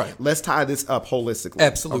quickly. Right. Let's tie this up holistically.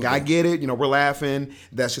 Absolutely. Okay, I get it. You know, we're laughing.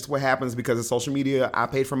 That's just what happens because of social media. I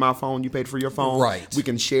paid for my phone. You paid for your phone. Right. We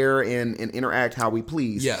can share and interact how we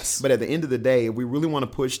please. Yes. But at the end of the day, if we really want to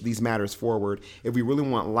push these matters forward, if we really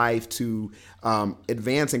want life to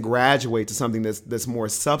advance and graduate to something that's more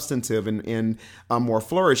substantive and more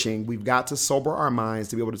flourishing, we've got to sober our minds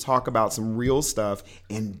to be able to talk about some real stuff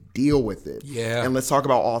and deal with it. Yeah. And let's talk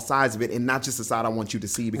about all sides of it and not just the side I want you to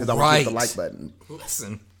see because I want you to hit the like button.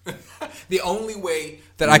 Listen, the only way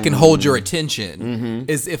that I can hold your attention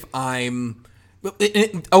is if I'm...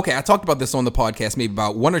 Okay, I talked about this on the podcast maybe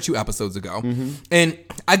about 1 or 2 episodes ago, and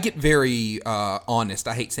I get very honest.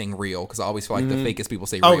 I hate saying real because I always feel like the fakest people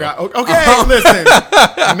say real. Oh, God. Okay,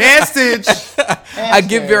 listen. Message. I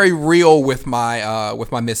get very real with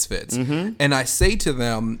my misfits, and I say to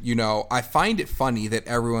them, you know, I find it funny that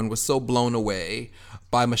everyone was so blown away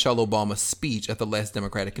by Michelle Obama's speech at the last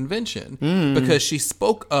Democratic convention because she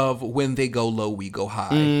spoke of when they go low, we go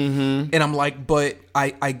high. And I'm like, but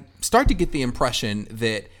I start to get the impression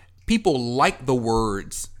that people like the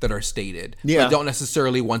words that are stated, but don't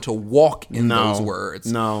necessarily want to walk in those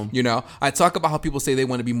words. No. You know, I talk about how people say they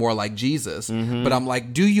want to be more like Jesus, but I'm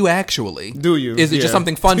like, do you actually? Do you? Is it just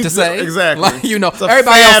something fun to say? Exactly. Like, you know, It's a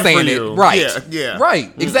everybody else fad saying for it. you. Right. Yeah.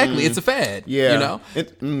 Right. Exactly. It's a fad. Yeah. You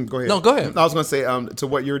know? Go ahead. No, go ahead. I was going to say, to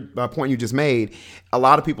what your point you just made, a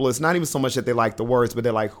lot of people, it's not even so much that they like the words, but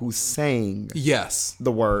they like who's saying Yes.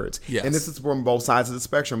 the words. Yes. And this is from both sides of the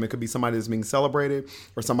spectrum. It could be somebody that's being celebrated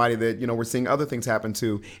or somebody that, you know, we're seeing other things happen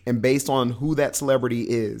to. And based on who that celebrity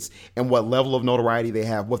is and what level of notoriety they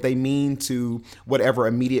have, what they mean to whatever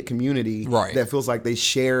immediate community that feels like they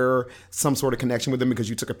share some sort of connection with them because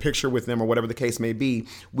you took a picture with them or whatever the case may be,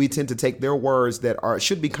 we tend to take their words that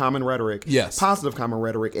should be common rhetoric, positive common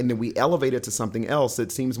rhetoric, and then we elevate it to something else that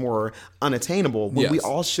seems more unattainable when we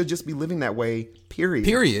all should just be living that way,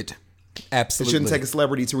 period. Absolutely. It shouldn't take a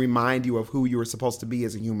celebrity to remind you of who you are supposed to be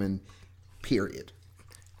as a human, period.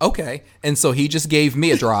 Okay. And so he just gave me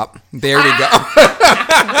a drop. There we go.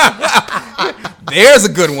 There's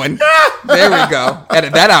a good one. There we go.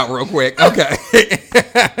 Edit that out real quick. Okay.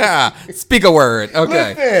 Speak a word.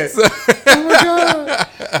 Okay. Oh my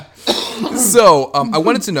God. So I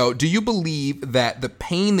wanted to know, do you believe that the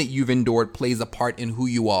pain that you've endured plays a part in who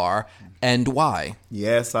you are and why?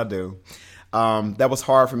 Yes, I do. That was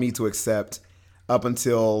hard for me to accept up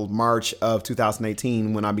until March of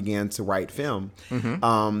 2018 when I began to write film.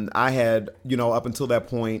 I had, you know, up until that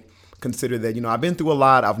point, considered that, you know, I've been through a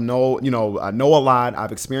lot. I know a lot.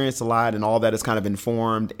 I've experienced a lot, and all that has kind of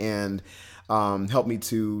informed and helped me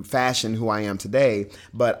to fashion who I am today.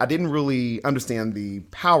 But I didn't really understand the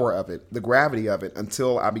power of it, the gravity of it,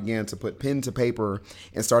 until I began to put pen to paper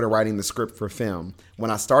and started writing the script for film.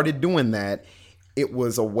 When I started doing that, it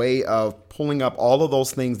was a way of pulling up all of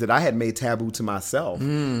those things that I had made taboo to myself.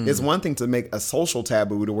 It's one thing to make a social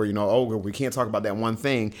taboo to where, you know, oh, we can't talk about that one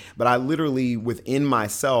thing. But I literally within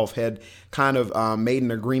myself had kind of made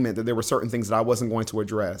an agreement that there were certain things that I wasn't going to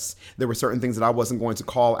address. There were certain things that I wasn't going to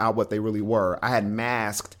call out what they really were. I had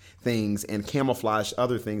masked things and camouflaged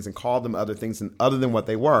other things and called them other things and other than what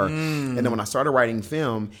they were. And then when I started writing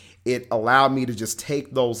film, it allowed me to just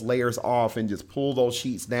take those layers off and just pull those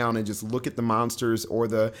sheets down and just look at the monsters or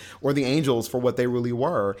the angels for what they really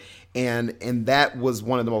were. And that was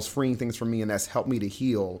one of the most freeing things for me, and that's helped me to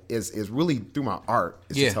heal is really through my art.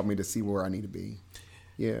 It's just helped me to see where I need to be.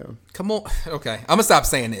 Yeah. Come on. Okay. I'm going to stop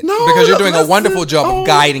saying it because you're doing a wonderful job of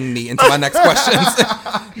guiding me into my next questions.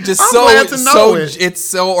 It's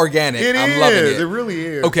so organic. I'm loving it. It really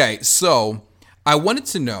is. Okay. So I wanted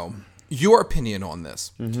to know your opinion on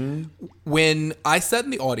this. When I sat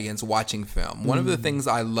in the audience watching film, one of the things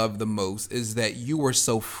I love the most is that you were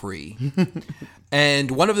so free.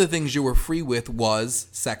 And one of the things you were free with was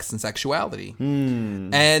sex and sexuality.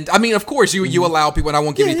 And I mean, of course, you allow people, and I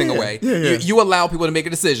won't give anything away. You allow people to make a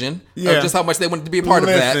decision of just how much they wanted to be a part of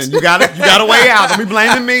that. You got a way out. Don't be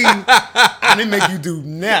blaming me. I didn't make you do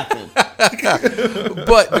nothing.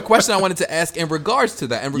 But the question I wanted to ask in regards to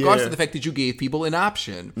that, in regards to the fact that you gave people an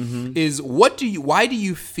option, is why do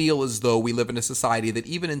you feel as though we live in a society that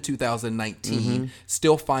even in 2019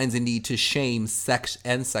 still finds a need to shame sex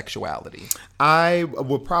and sexuality? I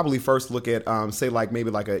would probably first look at, say, like maybe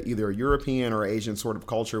like either a European or Asian sort of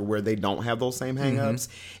culture where they don't have those same hangups,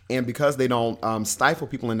 and because they don't stifle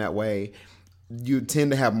people in that way, you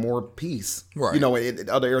tend to have more peace, you know, in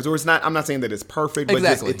other areas. Or it's not. I'm not saying that it's perfect, but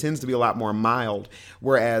just, it tends to be a lot more mild.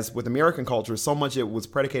 Whereas with American culture, so much it was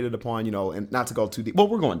predicated upon, you know, and not to go too deep. Well,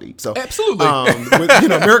 we're going deep, so absolutely. With, you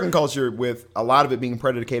know, American culture, with a lot of it being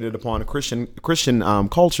predicated upon a Christian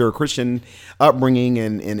culture, Christian upbringing,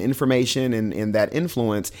 and information, and that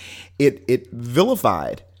influence, it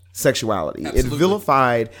vilified sexuality. Absolutely. It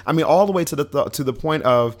vilified, I mean, all the way to the point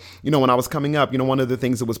of, you know, when I was coming up, you know, one of the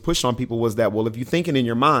things that was pushed on people was that, well, if you think it in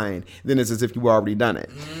your mind, then it's as if you already done it.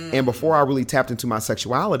 And before I really tapped into my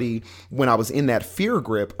sexuality, when I was in that fear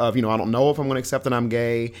grip of, you know, I don't know if I'm going to accept that I'm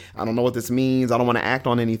gay. I don't know what this means. I don't want to act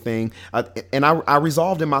on anything. And I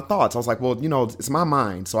resolved in my thoughts. I was like, well, you know, it's my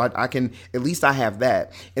mind. So I can, at least I have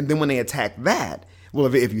that. And then when they attack that,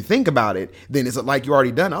 well, if you think about it, then it's like you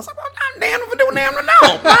already done it. I was like, well, I'm damned if I do, damn if I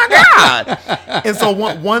don't. My God. And so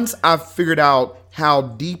once I figured out how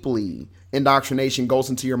deeply indoctrination goes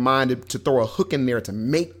into your mind to throw a hook in there to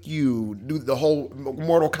make you do the whole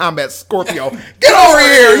Mortal Kombat Scorpio, get over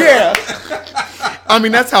here, yeah. I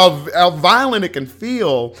mean, that's how violent it can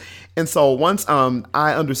feel. And so once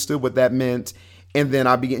I understood what that meant, And then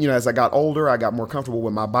I began, as I got older, I got more comfortable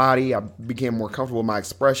with my body. I became more comfortable with my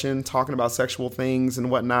expression, talking about sexual things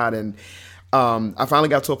and whatnot. And I finally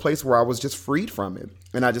got to a place where I was just freed from it.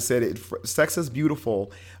 And I just said, sex is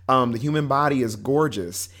beautiful. The human body is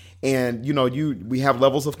gorgeous. And, we have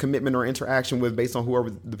levels of commitment or interaction with based on whoever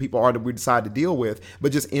the people are that we decide to deal with.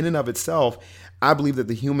 But just in and of itself, I believe that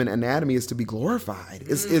the human anatomy is to be glorified.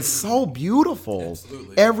 It's so beautiful.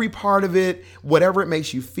 Absolutely. Every part of it, whatever it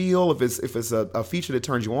makes you feel, if it's a feature that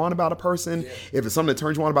turns you on about a person, if it's something that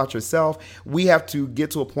turns you on about yourself, we have to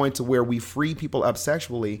get to a point to where we free people up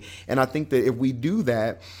sexually. And I think that if we do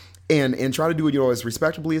that, and try to do it, as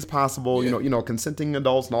respectably as possible, consenting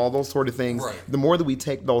adults and all those sort of things. Right. The more that we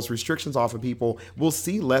take those restrictions off of people, we'll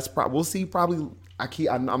see less. We'll see probably.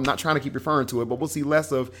 I'm not trying to keep referring to it, but we'll see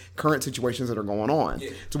less of current situations that are going on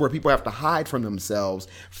to where people have to hide from themselves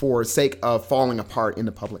for sake of falling apart in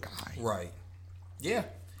the public eye. Right. Yeah.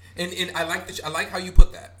 And I like how you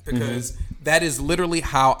put that, because that is literally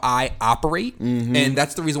how I operate. And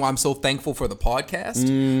that's the reason why I'm so thankful for the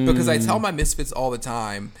podcast, because I tell my misfits all the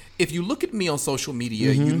time, if you look at me on social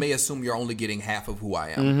media, you may assume you're only getting half of who I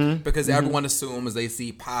am, because everyone assumes they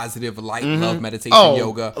see positive light, love, meditation,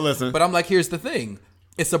 yoga. Listen. But I'm like, here's the thing.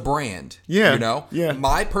 It's a brand. Yeah. Yeah.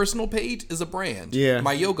 My personal page is a brand. Yeah.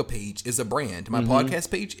 My yoga page is a brand. My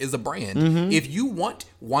podcast page is a brand. If you want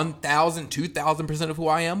 1,000, 2,000% of who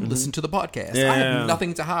I am, listen to the podcast. Yeah. I have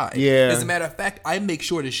nothing to hide. Yeah. As a matter of fact, I make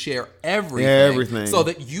sure to share everything. So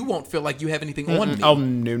that you won't feel like you have anything on me. Oh,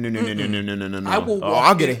 no. I will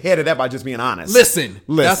I'll get ahead of that by just being honest. Listen.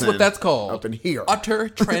 That's what that's called. Up in here. Utter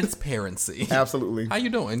transparency. Absolutely. How you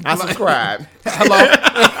doing? I subscribe. Hello.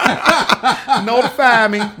 Notify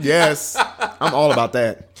me. Yes. I'm all about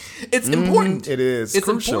that. It's important. It is. It's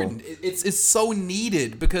crucial. important. It's so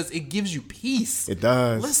needed because it gives you peace. It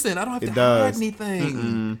does. Listen, I don't have to hide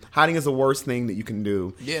anything. Hiding is the worst thing that you can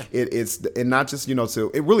do. Yeah. It's and not just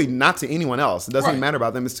it really not to anyone else. It doesn't even matter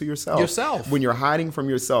about them. It's to yourself. When you're hiding from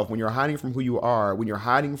yourself, when you're hiding from who you are, when you're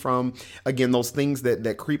hiding from again those things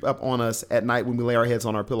that creep up on us at night when we lay our heads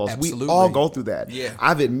on our pillows. Absolutely. We all go through that. Yeah.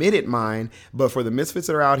 I've admitted mine, but for the misfits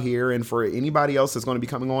that are out here and for anybody else that's going to be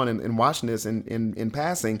coming on and watching this in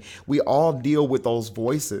passing, we all deal with those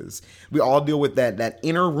voices. We all deal with that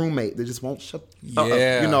inner roommate that just won't shut up,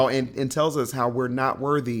 and tells us how we're not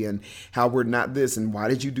worthy and how we're not this and why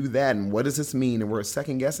did you do that and what does this mean, and we're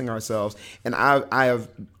second guessing ourselves. And I have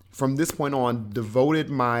from this point on devoted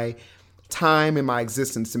my time and my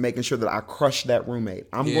existence to making sure that I crush that roommate.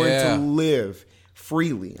 I'm going to live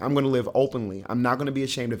freely. I'm going to live openly. I'm not going to be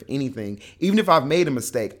ashamed of anything. Even if I've made a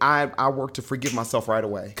mistake, I work to forgive myself right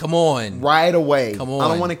away. Come on. Right away. Come on. I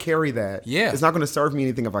don't want to carry that. Yeah. It's not going to serve me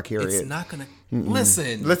anything if I carry it. It's not going to...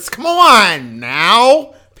 Listen. Let's... Come on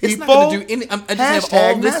now, people. It's not going to do any... I just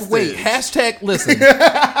have all this weight. Hashtag listen.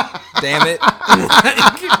 Damn it.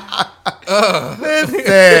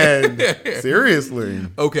 Listen. Seriously.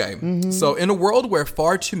 Okay. So in a world where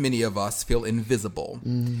far too many of us feel invisible...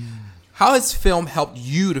 How has film helped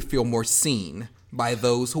you to feel more seen by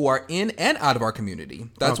those who are in and out of our community?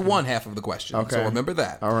 That's one half of the question. Okay. So remember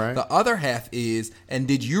that. All right. The other half is, and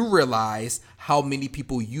did you realize how many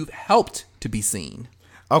people you've helped to be seen?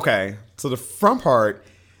 Okay. So the front part,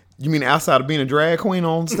 you mean outside of being a drag queen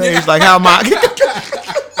on stage? Like how am I...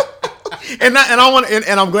 And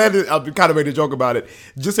I'm glad that I kind of made a joke about it.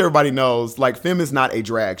 Just so everybody knows, like, Femme is not a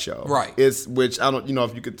drag show. Right. Which I don't,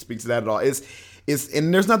 if you could speak to that at all.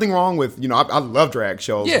 And there's nothing wrong with, I love drag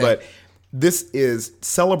shows, but this is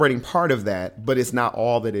celebrating part of that, but it's not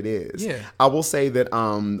all that it is. Yeah. I will say that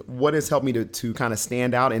what has helped me to kind of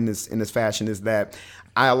stand out in this fashion is that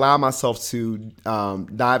I allow myself to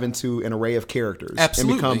dive into an array of characters.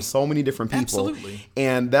 Absolutely. And become so many different people. Absolutely.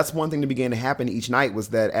 And that's one thing that began to happen each night was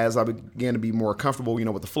that as I began to be more comfortable,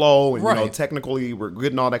 with the flow and, technically we're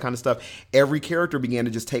good and all that kind of stuff, every character began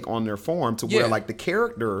to just take on their form to where like the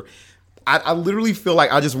character... I literally feel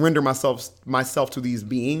like I just render myself to these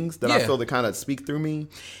beings that I feel that kind of speak through me.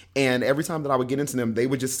 And every time that I would get into them, they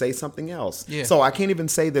would just say something else. Yeah. So I can't even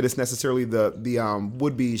say that it's necessarily the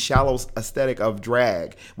would-be shallow aesthetic of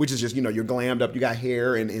drag, which is just, you're glammed up, you got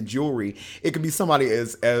hair and jewelry. It could be somebody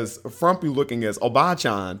as frumpy looking as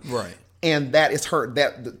Obachan. Right. And that is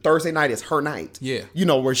that Thursday night is her night. Yeah.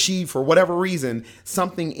 Where she, for whatever reason,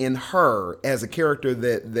 something in her as a character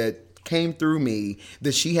that came through me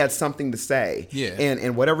that she had something to say. Yeah.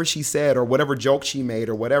 And whatever she said or whatever joke she made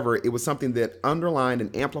or whatever, it was something that underlined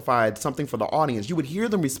and amplified something for the audience. You would hear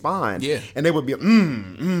them respond. Yeah. And they would be,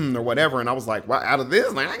 or whatever. And I was like, wow, out of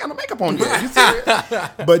this, like, I ain't got no makeup on yet. You serious?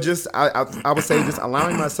 But just, I would say just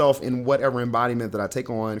allowing myself in whatever embodiment that I take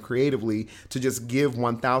on creatively to just give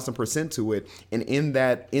 1000% to it. And in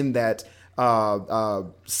that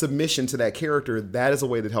submission to that character, that is a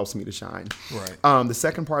way that helps me to shine. Right. The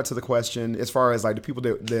second part to the question, as far as like the people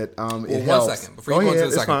that Well, it helps. 1 second before you go into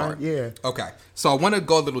the second part. Yeah. Okay. So I want to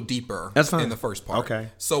go a little deeper in the first part. Okay.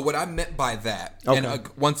 So what I meant by that, Okay. and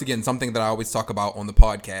once again, something that I always talk about on the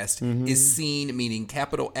podcast is seen, meaning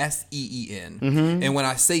capital SEEN. And when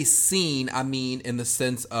I say seen, I mean in the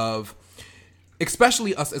sense of,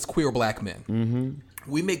 especially us as queer black men.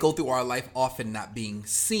 We may go through our life often not being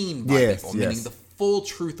seen by people, meaning the full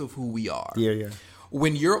truth of who we are. Yeah.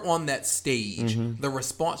 When you're on that stage, the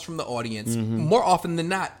response from the audience, more often than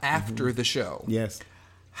not, after the show. Yes.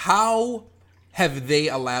 How have they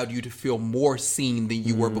allowed you to feel more seen than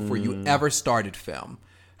you were before you ever started film?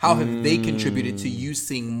 How have they contributed to you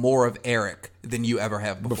seeing more of Eric than you ever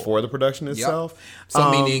have before? Before the production itself? So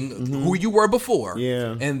meaning who you were before.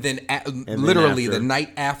 Yeah. And then then literally after. the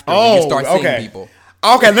night after when you start seeing people.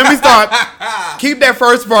 Okay, let me start. Keep that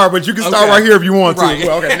first part, but you can start right here if you want to. Right.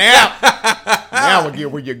 Okay, now we'll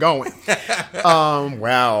get where you're going.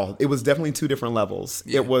 Wow. It was definitely 2 different levels.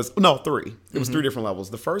 Yeah. It was, 3. It was 3 different levels.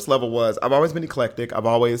 The first level was, I've always been eclectic. I've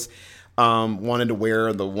always wanted to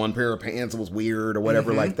wear the one pair of pants that was weird or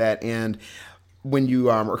whatever like that. And when you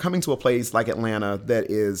are coming to a place like Atlanta that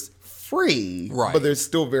is free, but there's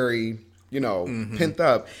still very, pent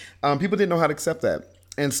up, people didn't know how to accept that.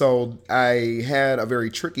 And so I had a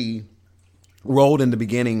very tricky road in the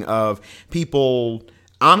beginning of people.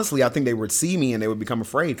 Honestly, I think they would see me and they would become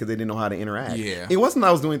afraid because they didn't know how to interact. Yeah. It wasn't that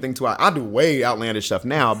I was doing anything too. I do way outlandish stuff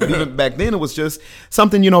now, but even back then it was just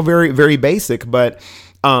something, very, very basic. But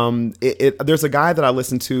there's a guy that I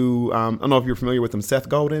listen to. I don't know if you're familiar with him, Seth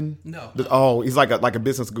Godin. No. He's like a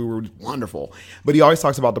business guru, wonderful. But he always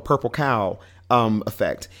talks about the purple cow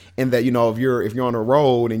effect, and that if you're on a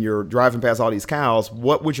road and you're driving past all these cows,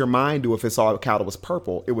 what would your mind do if it saw a cow that was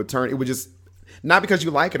purple? It would just, not because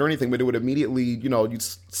you like it or anything, but it would immediately, you'd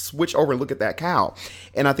switch over and look at that cow.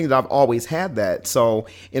 And I think that I've always had that. So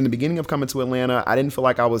in the beginning of coming to Atlanta, I didn't feel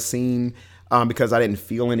like I was seen because I didn't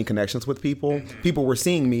feel any connections with people. People were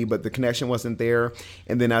seeing me, but the connection wasn't there.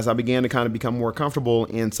 And then as I began to kind of become more comfortable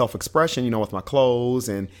in self-expression, with my clothes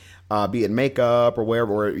and be it makeup or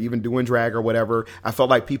wherever, or even doing drag or whatever, I felt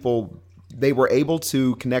like they were able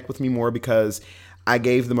to connect with me more because I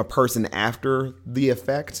gave them a person after the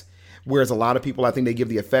effect. Whereas a lot of people, I think they give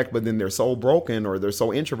the effect, but then they're so broken or they're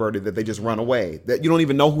so introverted that they just run away, that you don't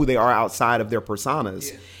even know who they are outside of their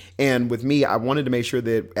personas. Yeah. And with me, I wanted to make sure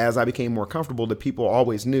that as I became more comfortable, that people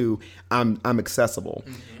always knew I'm accessible.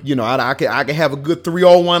 I could have a good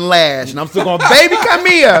 301 lash, and I'm still going, baby, come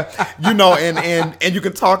here. And you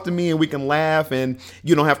can talk to me, and we can laugh, and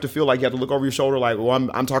you don't have to feel like you have to look over your shoulder like, well,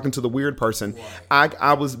 I'm talking to the weird person. Right.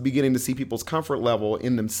 I was beginning to see people's comfort level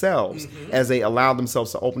in themselves as they allowed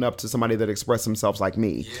themselves to open up to somebody that expressed themselves like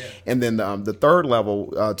me. Yeah. And then the third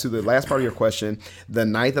level, to the last part of your question, the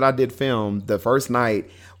night that I did film, the first night,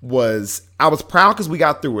 I was proud because we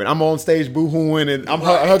got through it. I'm on stage boo-hooing and I'm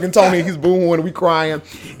hugging Tony. He's boo-hooing and we crying.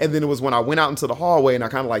 And then it was when I went out into the hallway and I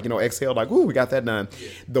kind of exhaled like, ooh, we got that done. Yeah.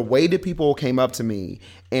 The way that people came up to me,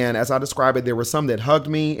 and as I describe it, there were some that hugged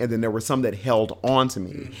me and then there were some that held on to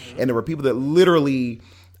me. And there were people that literally,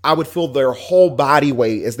 I would feel their whole body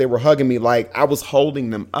weight as they were hugging me like I was holding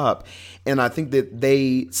them up. And I think that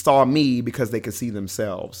they saw me because they could see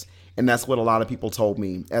themselves. And that's what a lot of people told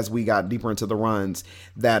me as we got deeper into the runs,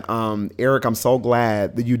 that Eric, I'm so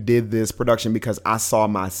glad that you did this production because I saw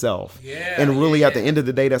myself. Yeah, and really at the end of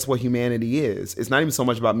the day, that's what humanity is. It's not even so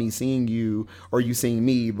much about me seeing you or you seeing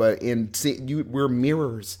me, but we're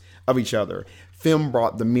mirrors of each other. Film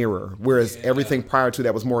brought the mirror, whereas everything prior to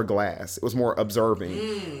that was more glass. It was more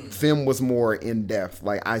observing. Film was more in depth.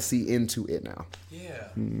 Like I see into it now. Yeah.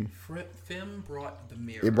 Film brought the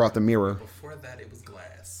mirror. It brought the mirror. Before that, it was glass.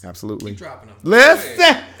 Absolutely. Keep dropping them.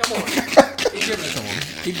 Listen. Come on. Keep giving them to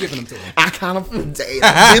him. Keep giving them to him. I kind of been through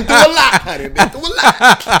a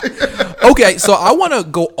lot. Okay, so I want to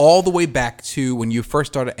go all the way back to when you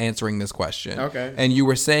first started answering this question. Okay. And you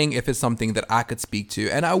were saying if it's something that I could speak to,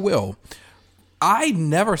 and I will. I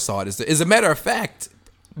never saw it as a matter of fact,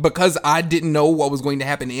 because I didn't know what was going to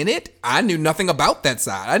happen in it. I knew nothing about that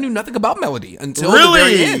side. I knew nothing about Melody until the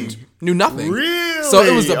very end. Knew nothing. Really? So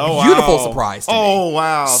it was a beautiful surprise to me. Oh,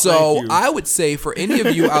 wow. So Thank you. I would say for any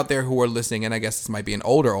of you out there who are listening, and I guess this might be an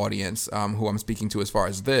older audience who I'm speaking to as far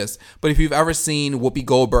as this, but if you've ever seen Whoopi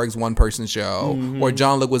Goldberg's one-person show or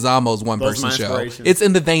John Leguizamo's one-person show, it's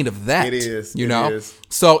in the vein of that. It is. You It know? is.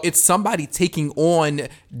 So it's somebody taking on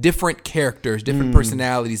different characters, different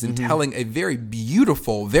personalities, and telling a very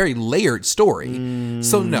beautiful, very layered story.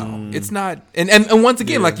 So no, it's not. And once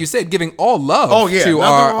again, like you said, giving all love to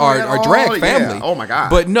our drag family. Yeah. Oh my God.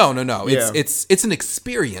 But no. Yeah. It's an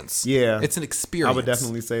experience. Yeah, it's an experience. I would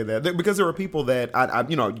definitely say that because there were people that I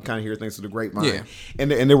you kind of hear things through the grapevine. Yeah.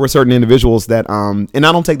 And there were certain individuals that and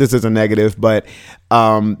I don't take this as a negative, but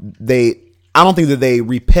I don't think that they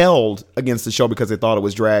repelled against the show because they thought it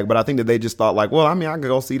was drag, but I think that they just thought like, well, I mean, I can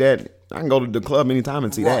go see that. I can go to the club anytime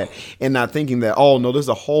and see that. And not thinking that, oh, no, there's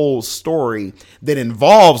a whole story that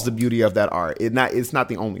involves the beauty of that art. It's not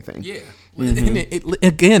the only thing. Yeah. And it,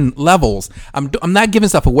 again, levels. I'm not giving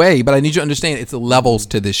stuff away, but I need you to understand it's levels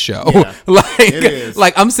to this show. Yeah, it is.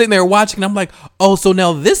 Like I'm sitting there watching, and I'm like, oh, so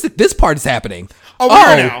now this part is happening. Oh,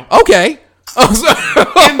 where now? Okay. Oh, so,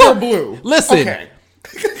 Ender Blue. Listen. Okay.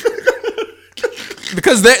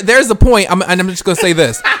 Because there's a point, and I'm just going to say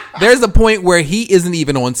this. There's a point where he isn't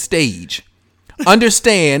even on stage.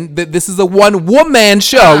 Understand that this is a one-woman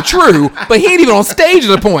show, true, but he ain't even on stage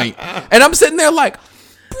at a point. And I'm sitting there like,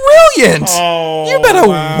 brilliant. You better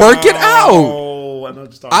work it out.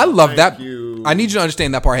 I love that. I need you to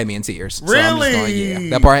understand that part had me in tears. So I'm just going,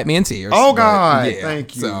 that part had me in tears. Oh, God. Yeah,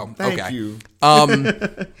 thank you. So, Thank you.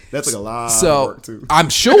 That's like a lot of work, too. I'm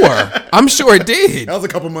sure it did. That was a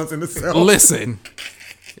couple months in the cell. Listen.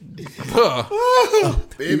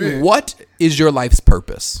 Baby. What is your life's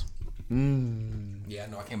purpose? Yeah,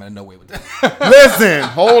 no, I came out of nowhere with that. Listen,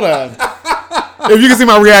 hold on. If you can see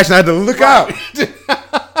my reaction, I had to look out.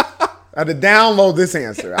 I had to download this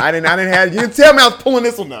answer. I didn't have. You didn't tell me I was pulling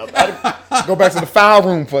this one up. I had to go back to the file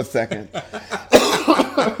room for a second.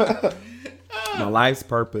 My life's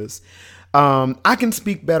purpose. I can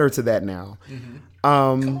speak better to that now.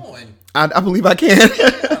 Come on. I believe I can.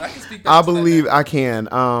 I believe I can.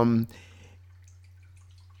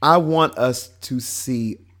 I want us to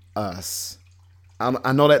see us.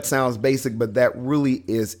 I know that sounds basic, but that really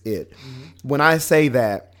is it. When I say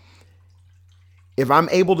that, if I'm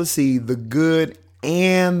able to see the good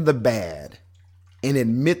and the bad and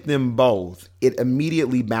admit them both, it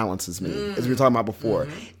immediately balances me, as we were talking about before.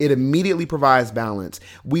 It immediately provides balance.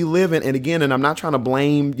 We live in, and again, and I'm not trying to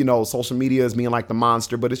blame, social media as being like the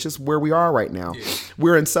monster, but it's just where we are right now. Yeah.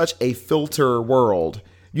 We're in such a filter world,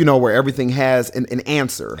 where everything has an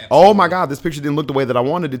answer. Absolutely. Oh my God, this picture didn't look the way that I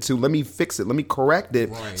wanted it to. Let me fix it. Let me correct it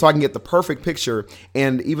so I can get the perfect picture.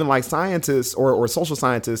 And even like scientists or social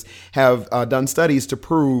scientists have done studies to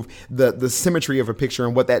prove the symmetry of a picture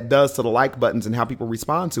and what that does to the like buttons and how people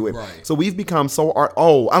respond to it. Right. So we've become so, I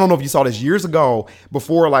don't know if you saw this years ago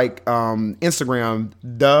before like Instagram,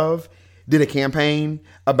 Dove did a campaign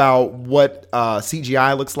about what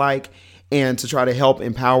CGI looks like. And to try to help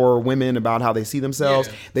empower women about how they see themselves,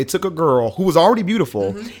 they took a girl who was already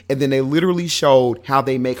beautiful, and then they literally showed how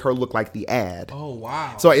they make her look like the ad. Oh,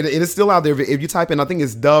 wow. So it is still out there. If you type in, I think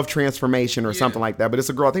it's Dove Transformation or something like that. But it's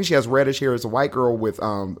a girl. I think she has reddish hair. It's a white girl with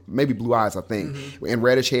maybe blue eyes, I think, and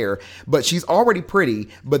reddish hair. But she's already pretty.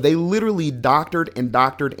 But they literally doctored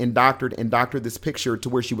this picture to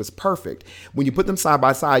where she was perfect. When you put them side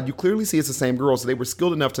by side, you clearly see it's the same girl. So they were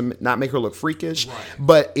skilled enough to not make her look freakish. Right.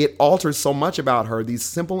 But it alters so much about her, these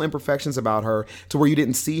simple imperfections about her, to where you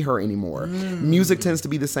didn't see her anymore. Music tends to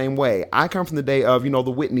be the same way. I come from the day of, the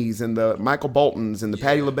Whitneys and the Michael Boltons and the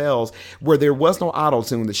Patti LaBelles, where there was no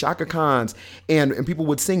auto-tune, the Shaka Khans, and people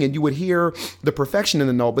would sing and you would hear the perfection in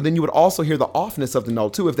the note, but then you would also hear the offness of the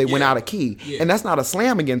note too if they went out of key. And that's not a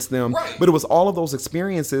slam against them, but it was all of those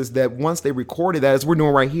experiences that once they recorded that, as we're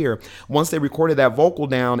doing right here, once they recorded that vocal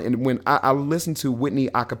down, and when I listened to Whitney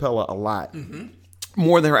a cappella a lot,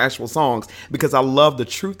 more than her actual songs, because I love the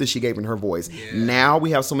truth that she gave in her voice. Now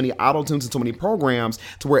we have so many auto-tunes and so many programs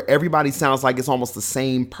to where everybody sounds like it's almost the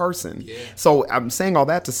same person. So I'm saying all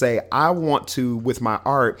that to say, I want to, with my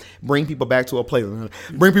art, bring people back to a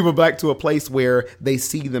place where they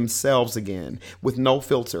see themselves again with no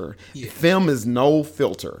filter. Film is no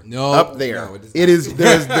filter. No, up there. No, it is.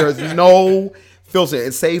 There's no filter.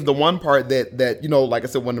 It saved the one part that like I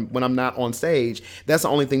said, when I'm not on stage, that's the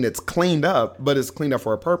only thing that's cleaned up, but it's cleaned up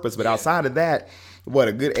for a purpose. But outside of that,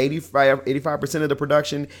 a good 85% of the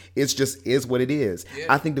production. It's just is what it is. Yeah.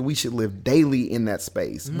 I think that we should live daily in that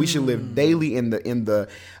space. We should live daily in the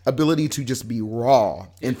ability to just be raw,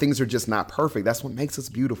 and things are just not perfect. That's what makes us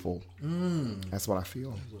beautiful. That's what I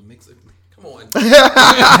feel. That's what makes it. Come on.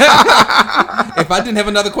 If I didn't have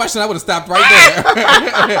another question, I would have stopped right there.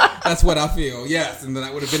 That's what I feel. Yes, and then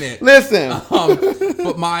that would have been it. Listen.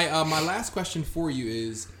 But my last question for you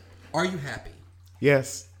is, are you happy?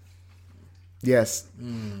 Yes.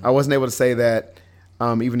 I wasn't able to say that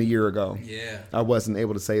even a year ago. Yeah. I wasn't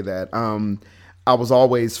able to say that. I was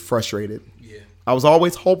always frustrated. Yeah. I was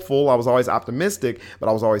always hopeful. I was always optimistic, but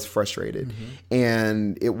I was always frustrated.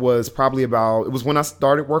 And it was when I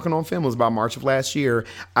started working on film. It was about March of last year.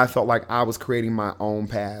 I felt like I was creating my own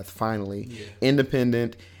path, finally. Yeah.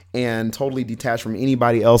 Independent and totally detached from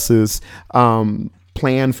anybody else's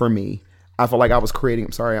plan for me. I felt like I'm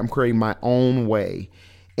creating my own way.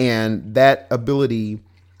 And that ability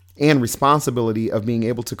and responsibility of being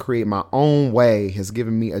able to create my own way has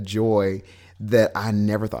given me a joy that I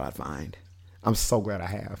never thought I'd find. I'm so glad I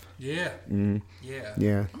have. Yeah.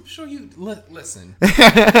 Yeah. I'm sure you listen.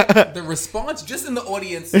 The response just in the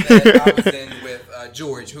audience that I was in with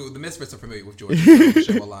George, who the Misfits are familiar with George, on the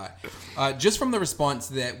show a lot. Just from the response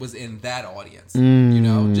that was in that audience,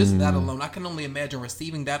 just that alone, I can only imagine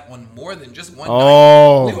receiving that on more than just one night.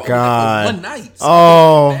 Oh God! One night. So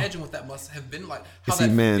I can imagine what that must have been like. How it's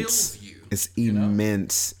that immense. feels you. It's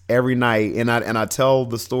immense every night, and I tell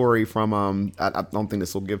the story from I don't think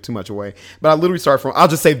this will give too much away, but I literally start from, I'll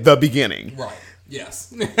just say the beginning. Right.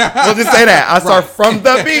 Yes. We'll just say that. I start from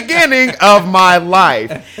the beginning of my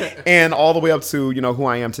life and all the way up to, who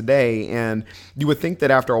I am today. And you would think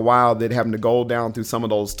that after a while that having to go down through some of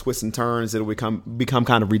those twists and turns, it'll become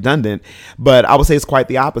kind of redundant. But I would say it's quite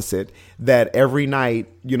the opposite, that every night,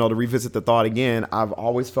 to revisit the thought again, I've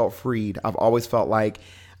always felt freed. I've always felt like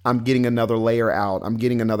I'm getting another layer out. I'm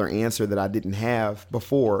getting another answer that I didn't have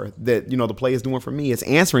before, that, the play is doing for me. It's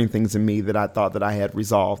answering things in me that I thought that I had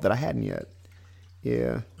resolved that I hadn't yet.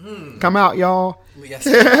 Yeah. Come out, y'all. Yes.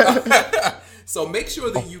 So make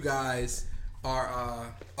sure that you guys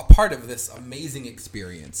are a part of this amazing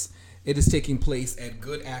experience. It is taking place at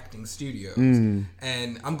Good Acting Studios. And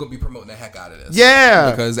I'm going to be promoting the heck out of this. Yeah.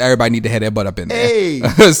 Because everybody need to head their butt up in there. Hey.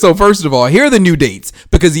 So first of all, here are the new dates.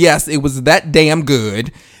 Because yes, it was that damn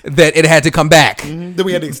good that it had to come back. Then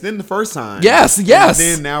we had to extend the first time. Yes. And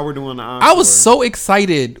then now we're doing the encore. I was so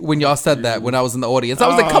excited when y'all said that when I was in the audience. I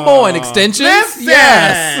was like, come on, extensions.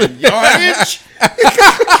 Listen, Yes.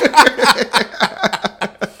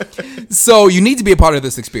 So you need to be a part of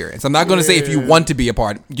this experience. I'm not going to say if you want to be a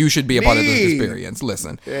part, you should be a part of this experience.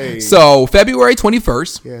 Listen. Hey. So February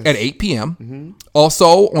 21st at 8 p.m.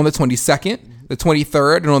 Also on the 22nd, the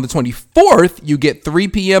 23rd, and on the 24th, you get 3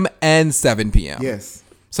 p.m. and 7 p.m. Yes.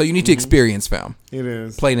 So you need to experience film. It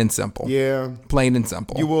is. Plain and simple. Yeah. Plain and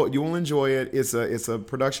simple. You will enjoy it. It's a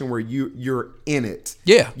production where you're in it.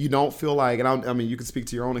 Yeah. You don't feel like, and I mean, you can speak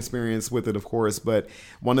to your own experience with it, of course, but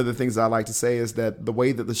one of the things I like to say is that the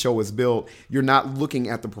way that the show is built, you're not looking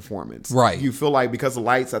at the performance. Right. You feel like, because the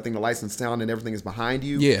lights, I think the lights and sound and everything is behind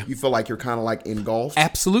you. Yeah. You feel like you're kind of like engulfed.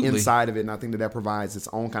 Absolutely. Inside of it, and I think that provides its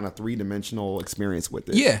own kind of 3-dimensional experience with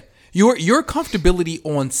it. Yeah. Your comfortability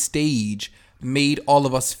on stage made all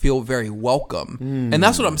of us feel very welcome. And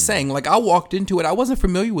that's what I'm saying. Like, I walked into it, I wasn't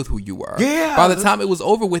familiar with who you were. Yeah. By the time it was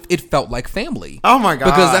over with, it felt like family. Oh my God.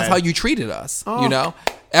 Because that's how you treated us,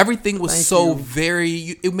 Everything was Thank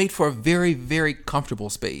you. It made for a very, very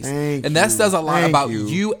comfortable space. Thank that you. says a lot Thank about you.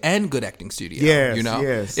 you and Good Acting Studio.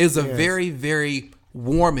 Yes, It was a very, very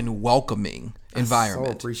warm and welcoming environment.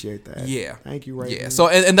 I so appreciate that. Yeah. Thank you, Ray. Yeah. So,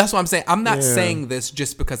 and that's what I'm saying. I'm not saying this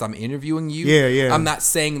just because I'm interviewing you. Yeah. I'm not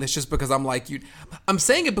saying this just because I'm like you. I'm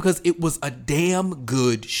saying it because it was a damn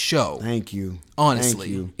good show. Thank you.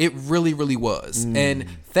 Honestly, Thank you. it really, really was. And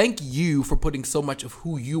thank you for putting so much of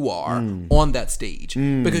who you are on that stage,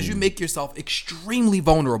 because you make yourself extremely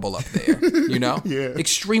vulnerable up there,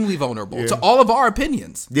 extremely vulnerable to all of our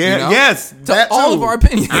opinions. Yes. To all of our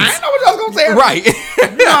opinions. I didn't know what I was going to say. Right.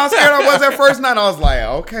 How scared I was that first night. I was like,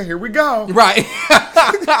 okay, here we go. Right.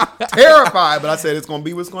 Terrified, but I said it's going to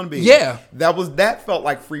be what's going to be. Yeah. That felt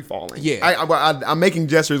like free falling. Yeah. I'm making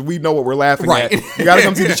gestures. We know what we're laughing Right. at. You got to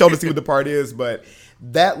come see the show to see what the part is, but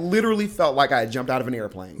that literally felt like I had jumped out of an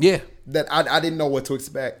airplane. Yeah. That I didn't know what to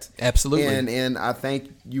expect. Absolutely. And I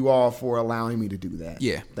thank you all for allowing me to do that.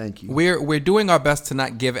 Yeah. Thank you. We're doing our best to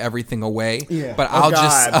not give everything away. Yeah. But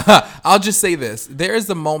I'll just say this. There is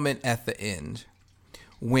a moment at the end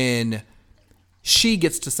when she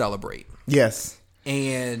gets to celebrate. Yes.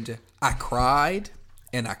 And I cried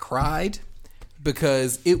and I cried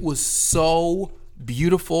because it was so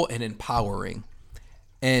beautiful, and empowering.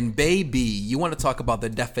 And baby, you want to talk about the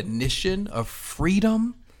definition of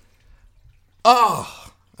freedom?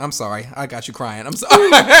 Oh, I'm sorry. I got you crying. I'm sorry.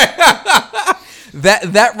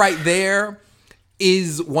 That right there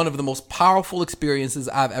is one of the most powerful experiences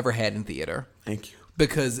I've ever had in theater. Thank you.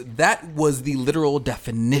 Because that was the literal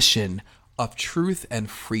definition of truth and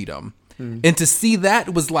freedom. And to see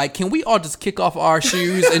that was like, can we all just kick off our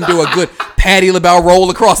shoes and do a good Patti LaBelle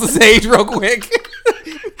roll across the stage real quick?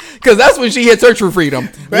 Because that's when she hit Search for Freedom.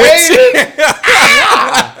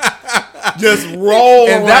 Just roll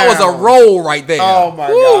And around. that was a roll right there. Oh, my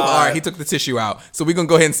God. All right, he took the tissue out. So we're going to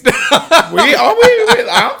go ahead and stop.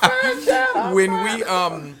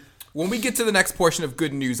 When we get to the next portion of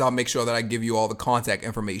good news, I'll make sure that I give you all the contact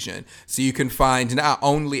information so you can find not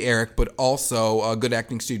only Eric, but also Good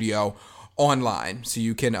Acting Studio online. So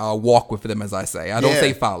you can walk with them, as I say. I don't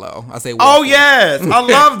say follow. I say walk. Oh, yes. I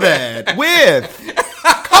love that. With.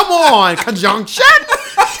 Come on, conjunction.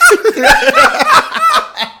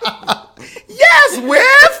 Yes,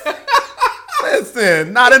 with.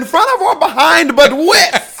 Listen, not in front of or behind, but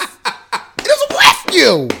with. It is with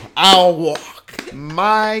you. I'll walk.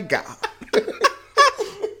 My God.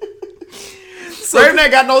 Raven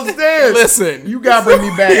ain't got no sense. Listen. You got to bring me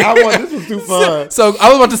back. This was too fun. So I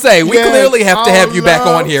was about to say, we clearly have to have you back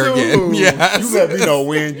on here to. again. Yes. You let me know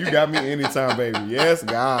when. You got me anytime, baby. Yes,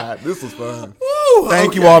 God. This was fun. Woo,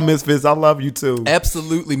 Thank you all, Misfits. I love you too.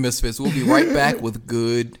 Absolutely, Misfits. We'll be right back with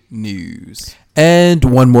good news. And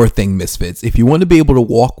one more thing, Misfits. If you want to be able to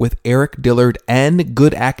walk with Eric Dillard and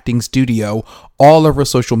Good Acting Studio all over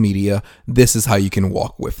social media, this is how you can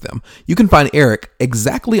walk with them. You can find Eric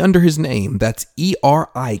exactly under his name. That's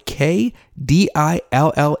ErikDillard,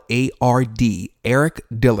 Eric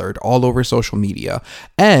Dillard, all over social media.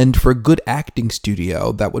 And for Good Acting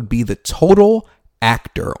Studio, that would be the Total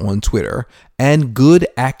Actor on Twitter and Good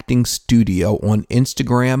Acting Studio on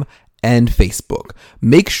Instagram and Facebook.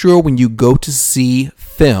 Make sure when you go to see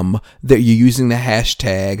them that you're using the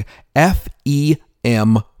hashtag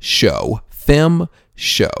FEM show. FEM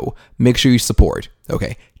show. Make sure you support.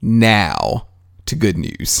 Okay, now to good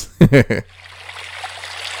news.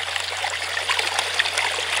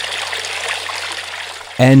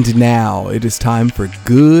 And now it is time for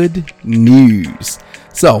good news.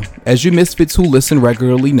 So, as you Misfits who listen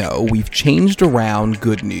regularly know, we've changed around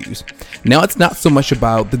good news. Now it's not so much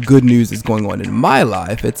about the good news that's going on in my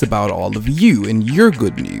life, it's about all of you and your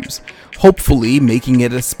good news. Hopefully making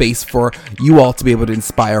it a space for you all to be able to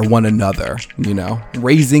inspire one another,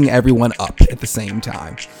 raising everyone up at the same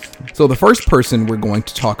time. So the first person we're going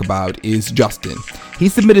to talk about is Justin. He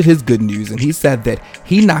submitted his good news and he said that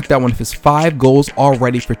he knocked out one of his 5 goals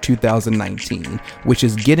already for 2019, which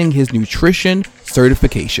is getting his nutrition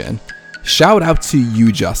certification. Shout out to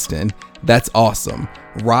you, Justin. That's awesome.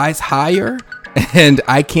 Rise higher, and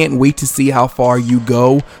I can't wait to see how far you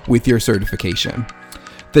go with your certification.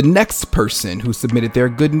 The next person who submitted their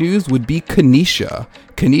good news would be Kanisha.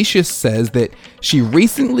 Kanisha says that she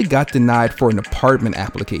recently got denied for an apartment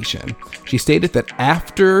application. She stated that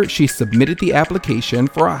after she submitted the application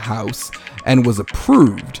for a house and was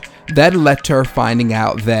approved, that led to her finding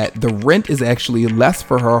out that the rent is actually less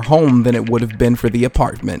for her home than it would have been for the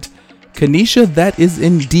apartment. Kanisha, that is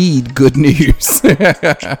indeed good news.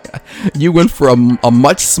 You went from a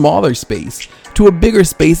much smaller space to a bigger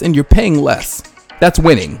space and you're paying less. That's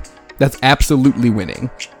winning. That's absolutely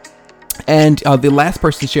winning. And the last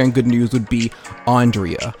person sharing good news would be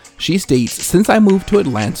Andrea. She states, since I moved to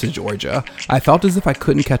Atlanta, Georgia, I felt as if I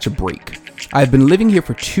couldn't catch a break. I've been living here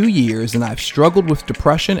for 2 years and I've struggled with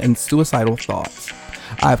depression and suicidal thoughts.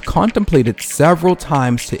 I've contemplated several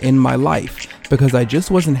times to end my life because I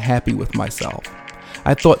just wasn't happy with myself.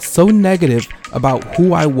 I thought so negative about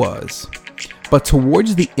who I was. But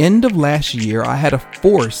towards the end of last year, I had to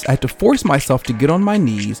force myself to get on my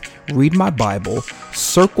knees, read my Bible,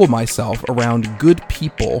 circle myself around good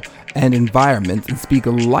people and environments, and speak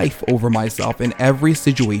life over myself in every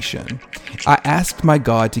situation. I asked my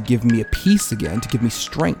God to give me a peace again, to give me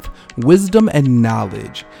strength, wisdom, and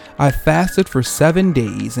knowledge. I fasted for 7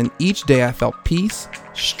 days, and each day I felt peace,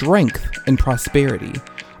 strength, and prosperity,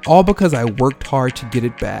 all because I worked hard to get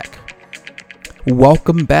it back.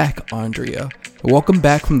 Welcome back, Andrea. Welcome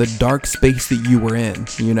back from the dark space that you were in,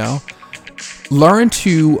 learn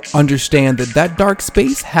to understand that that dark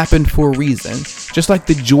space happened for a reason, just like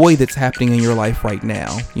the joy that's happening in your life right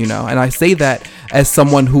now, you know. And I say that as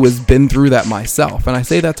someone who has been through that myself, and I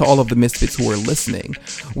say that to all of the misfits who are listening.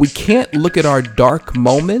 We can't look at our dark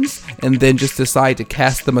moments and then just decide to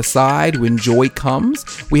cast them aside when joy comes.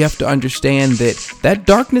 We have to understand that that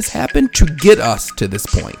darkness happened to get us to this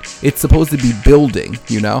point. It's supposed to be building,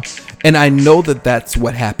 you know. And I know that that's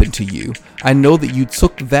what happened to you. I know that you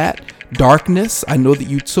took that darkness. I know that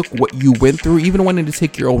you took what you went through, even wanting to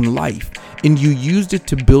take your own life, and you used it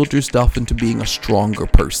to build yourself into being a stronger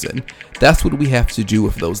person. That's what we have to do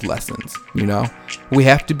with those lessons, you know? We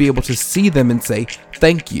have to be able to see them and say,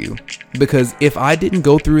 thank you. Because if I didn't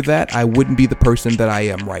go through that, I wouldn't be the person that I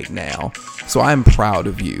am right now. So I'm proud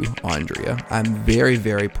of you, Andrea. I'm very,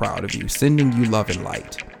 very proud of you. Sending you love and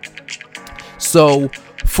light. So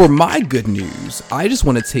for my good news, I just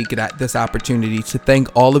want to take this opportunity to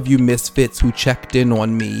thank all of you misfits who checked in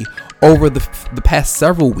on me over the past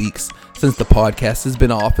several weeks since the podcast has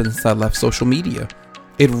been off and since I left social media.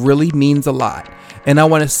 It really means a lot. And I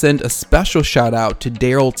want to send a special shout out to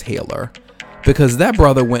Daryl Taylor, because that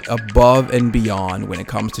brother went above and beyond when it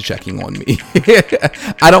comes to checking on me.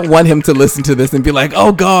 I don't want him to listen to this and be like,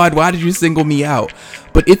 oh God, why did you single me out?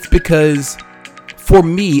 But it's because for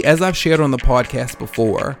me, as I've shared on the podcast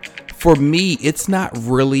before, for me, it's not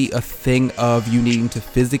really a thing of you needing to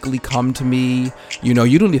physically come to me. You know,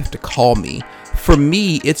 you don't have to call me. For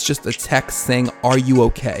me, it's just a text saying, are you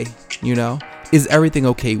okay? You know, is everything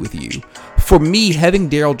okay with you? For me, having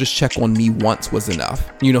Daryl just check on me once was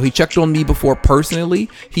enough. You know, he checked on me before personally.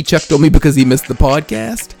 He checked on me because he missed the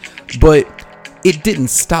podcast, but it didn't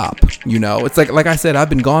stop. You know, it's like I said, I've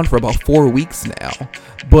been gone for about 4 weeks now,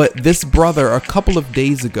 but this brother a couple of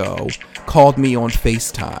days ago called me on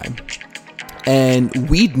FaceTime, and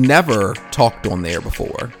we'd never talked on there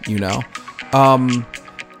before, you know.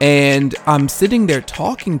 And I'm sitting there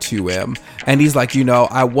talking to him, and he's like, you know,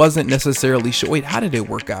 I wasn't necessarily sure. Wait, how did it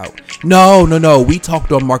work out? No. We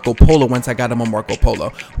talked on Marco Polo once I got him on Marco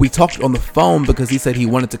Polo. We talked on the phone because he said he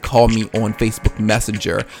wanted to call me on Facebook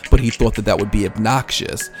Messenger, but he thought that would be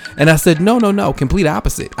obnoxious. And I said, no, complete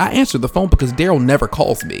opposite. I answered the phone because Daryl never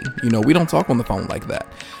calls me. You know, we don't talk on the phone like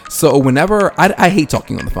that. So whenever, I hate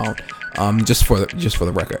talking on the phone. Just for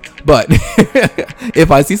the record. But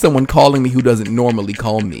if I see someone calling me who doesn't normally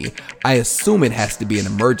call me, I assume it has to be an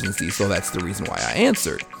emergency. So that's the reason why I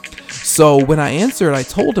answered. So when I answered, I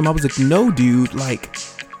told him, I was like, no, dude, like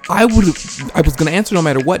I was going to answer no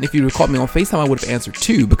matter what. And if you would have called me on FaceTime, I would have answered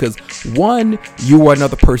too, because one, you are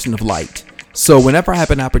another person of light. So whenever I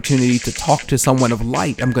have an opportunity to talk to someone of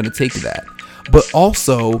light, I'm going to take that. But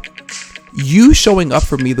also, you showing up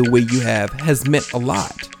for me the way you have has meant a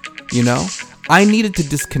lot. You know, I needed to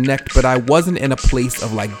disconnect, but I wasn't in a place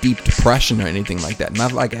of like deep depression or anything like that.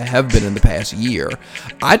 Not like I have been in the past year.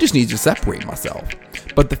 I just needed to separate myself.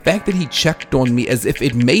 But the fact that he checked on me as if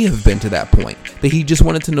it may have been to that point, that he just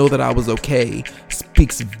wanted to know that I was okay,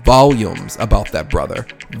 speaks volumes about that brother.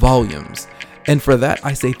 Volumes. And for that,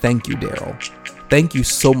 I say thank you, Daryl. Thank you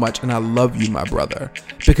so much, and I love you, my brother.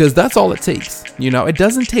 Because that's all it takes. You know, it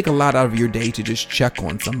doesn't take a lot out of your day to just check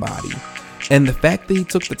on somebody. And the fact that he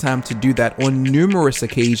took the time to do that on numerous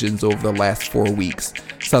occasions over the last 4 weeks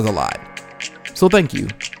says a lot. So thank you.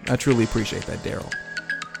 I truly appreciate that, Daryl.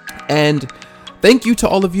 And thank you to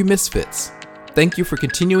all of you misfits. Thank you for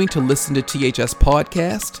continuing to listen to THS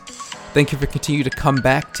Podcast. Thank you for continuing to come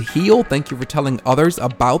back to heal. Thank you for telling others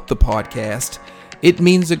about the podcast. It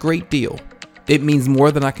means a great deal. It means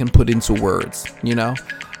more than I can put into words, you know?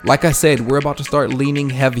 Like I said, we're about to start leaning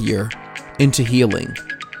heavier into healing.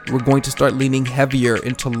 We're going to start leaning heavier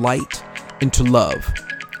into light, into love.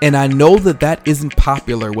 And I know that isn't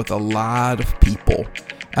popular with a lot of people.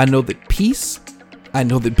 I know that peace, I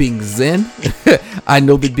know that being zen, I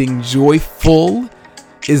know that being joyful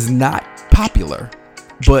is not popular.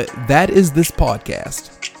 But that is this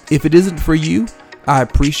podcast. If it isn't for you, I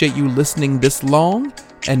appreciate you listening this long,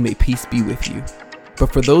 and may peace be with you.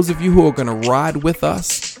 But for those of you who are going to ride with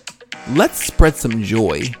us, let's spread some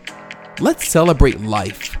joy. Let's celebrate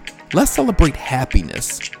life. Let's celebrate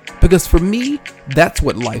happiness. Because for me, that's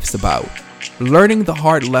what life's about. Learning the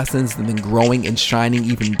hard lessons and then growing and shining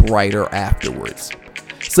even brighter afterwards.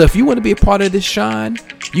 So if you want to be a part of this shine,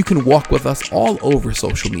 you can walk with us all over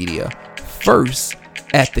social media. First,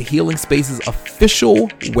 at the Healing Spaces official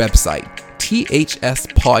website,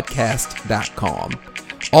 thspodcast.com.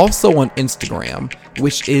 Also on Instagram,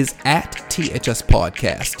 which is at THS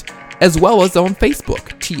Podcast, as well as on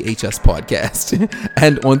Facebook, THS Podcast.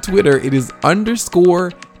 And on Twitter, it is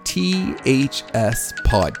 _THS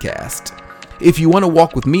Podcast. If you want to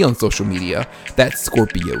walk with me on social media, that's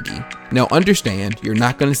Scorpiogi. Now understand, you're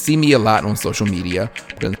not going to see me a lot on social media.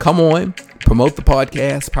 I'm going to come on, promote the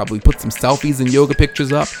podcast, probably put some selfies and yoga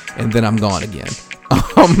pictures up, and then I'm gone again.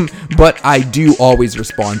 But I do always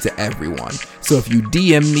respond to everyone. So if you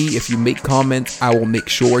DM me, if you make comments, I will make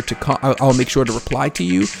sure to I'll make sure to reply to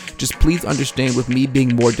you. Just please understand, with me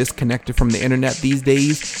being more disconnected from the internet these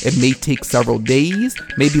days, it may take several days,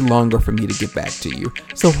 maybe longer, for me to get back to you.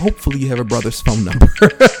 So hopefully you have a brother's phone number.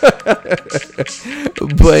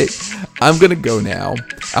 But I'm gonna go now.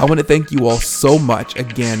 I want to thank you all so much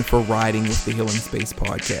again for riding with the Healing Space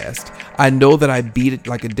podcast. I know that I beat it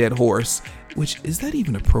like a dead horse, which is that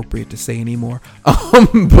even appropriate to say anymore?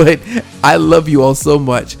 But I love you all so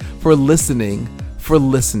much for listening.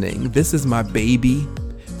 This is my baby.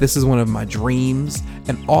 This is one of my dreams.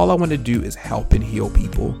 And all I want to do is help and heal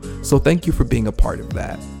people. So thank you for being a part of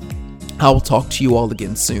that. I will talk to you all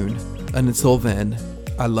again soon. And until then,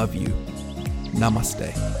 I love you.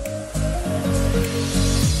 Namaste.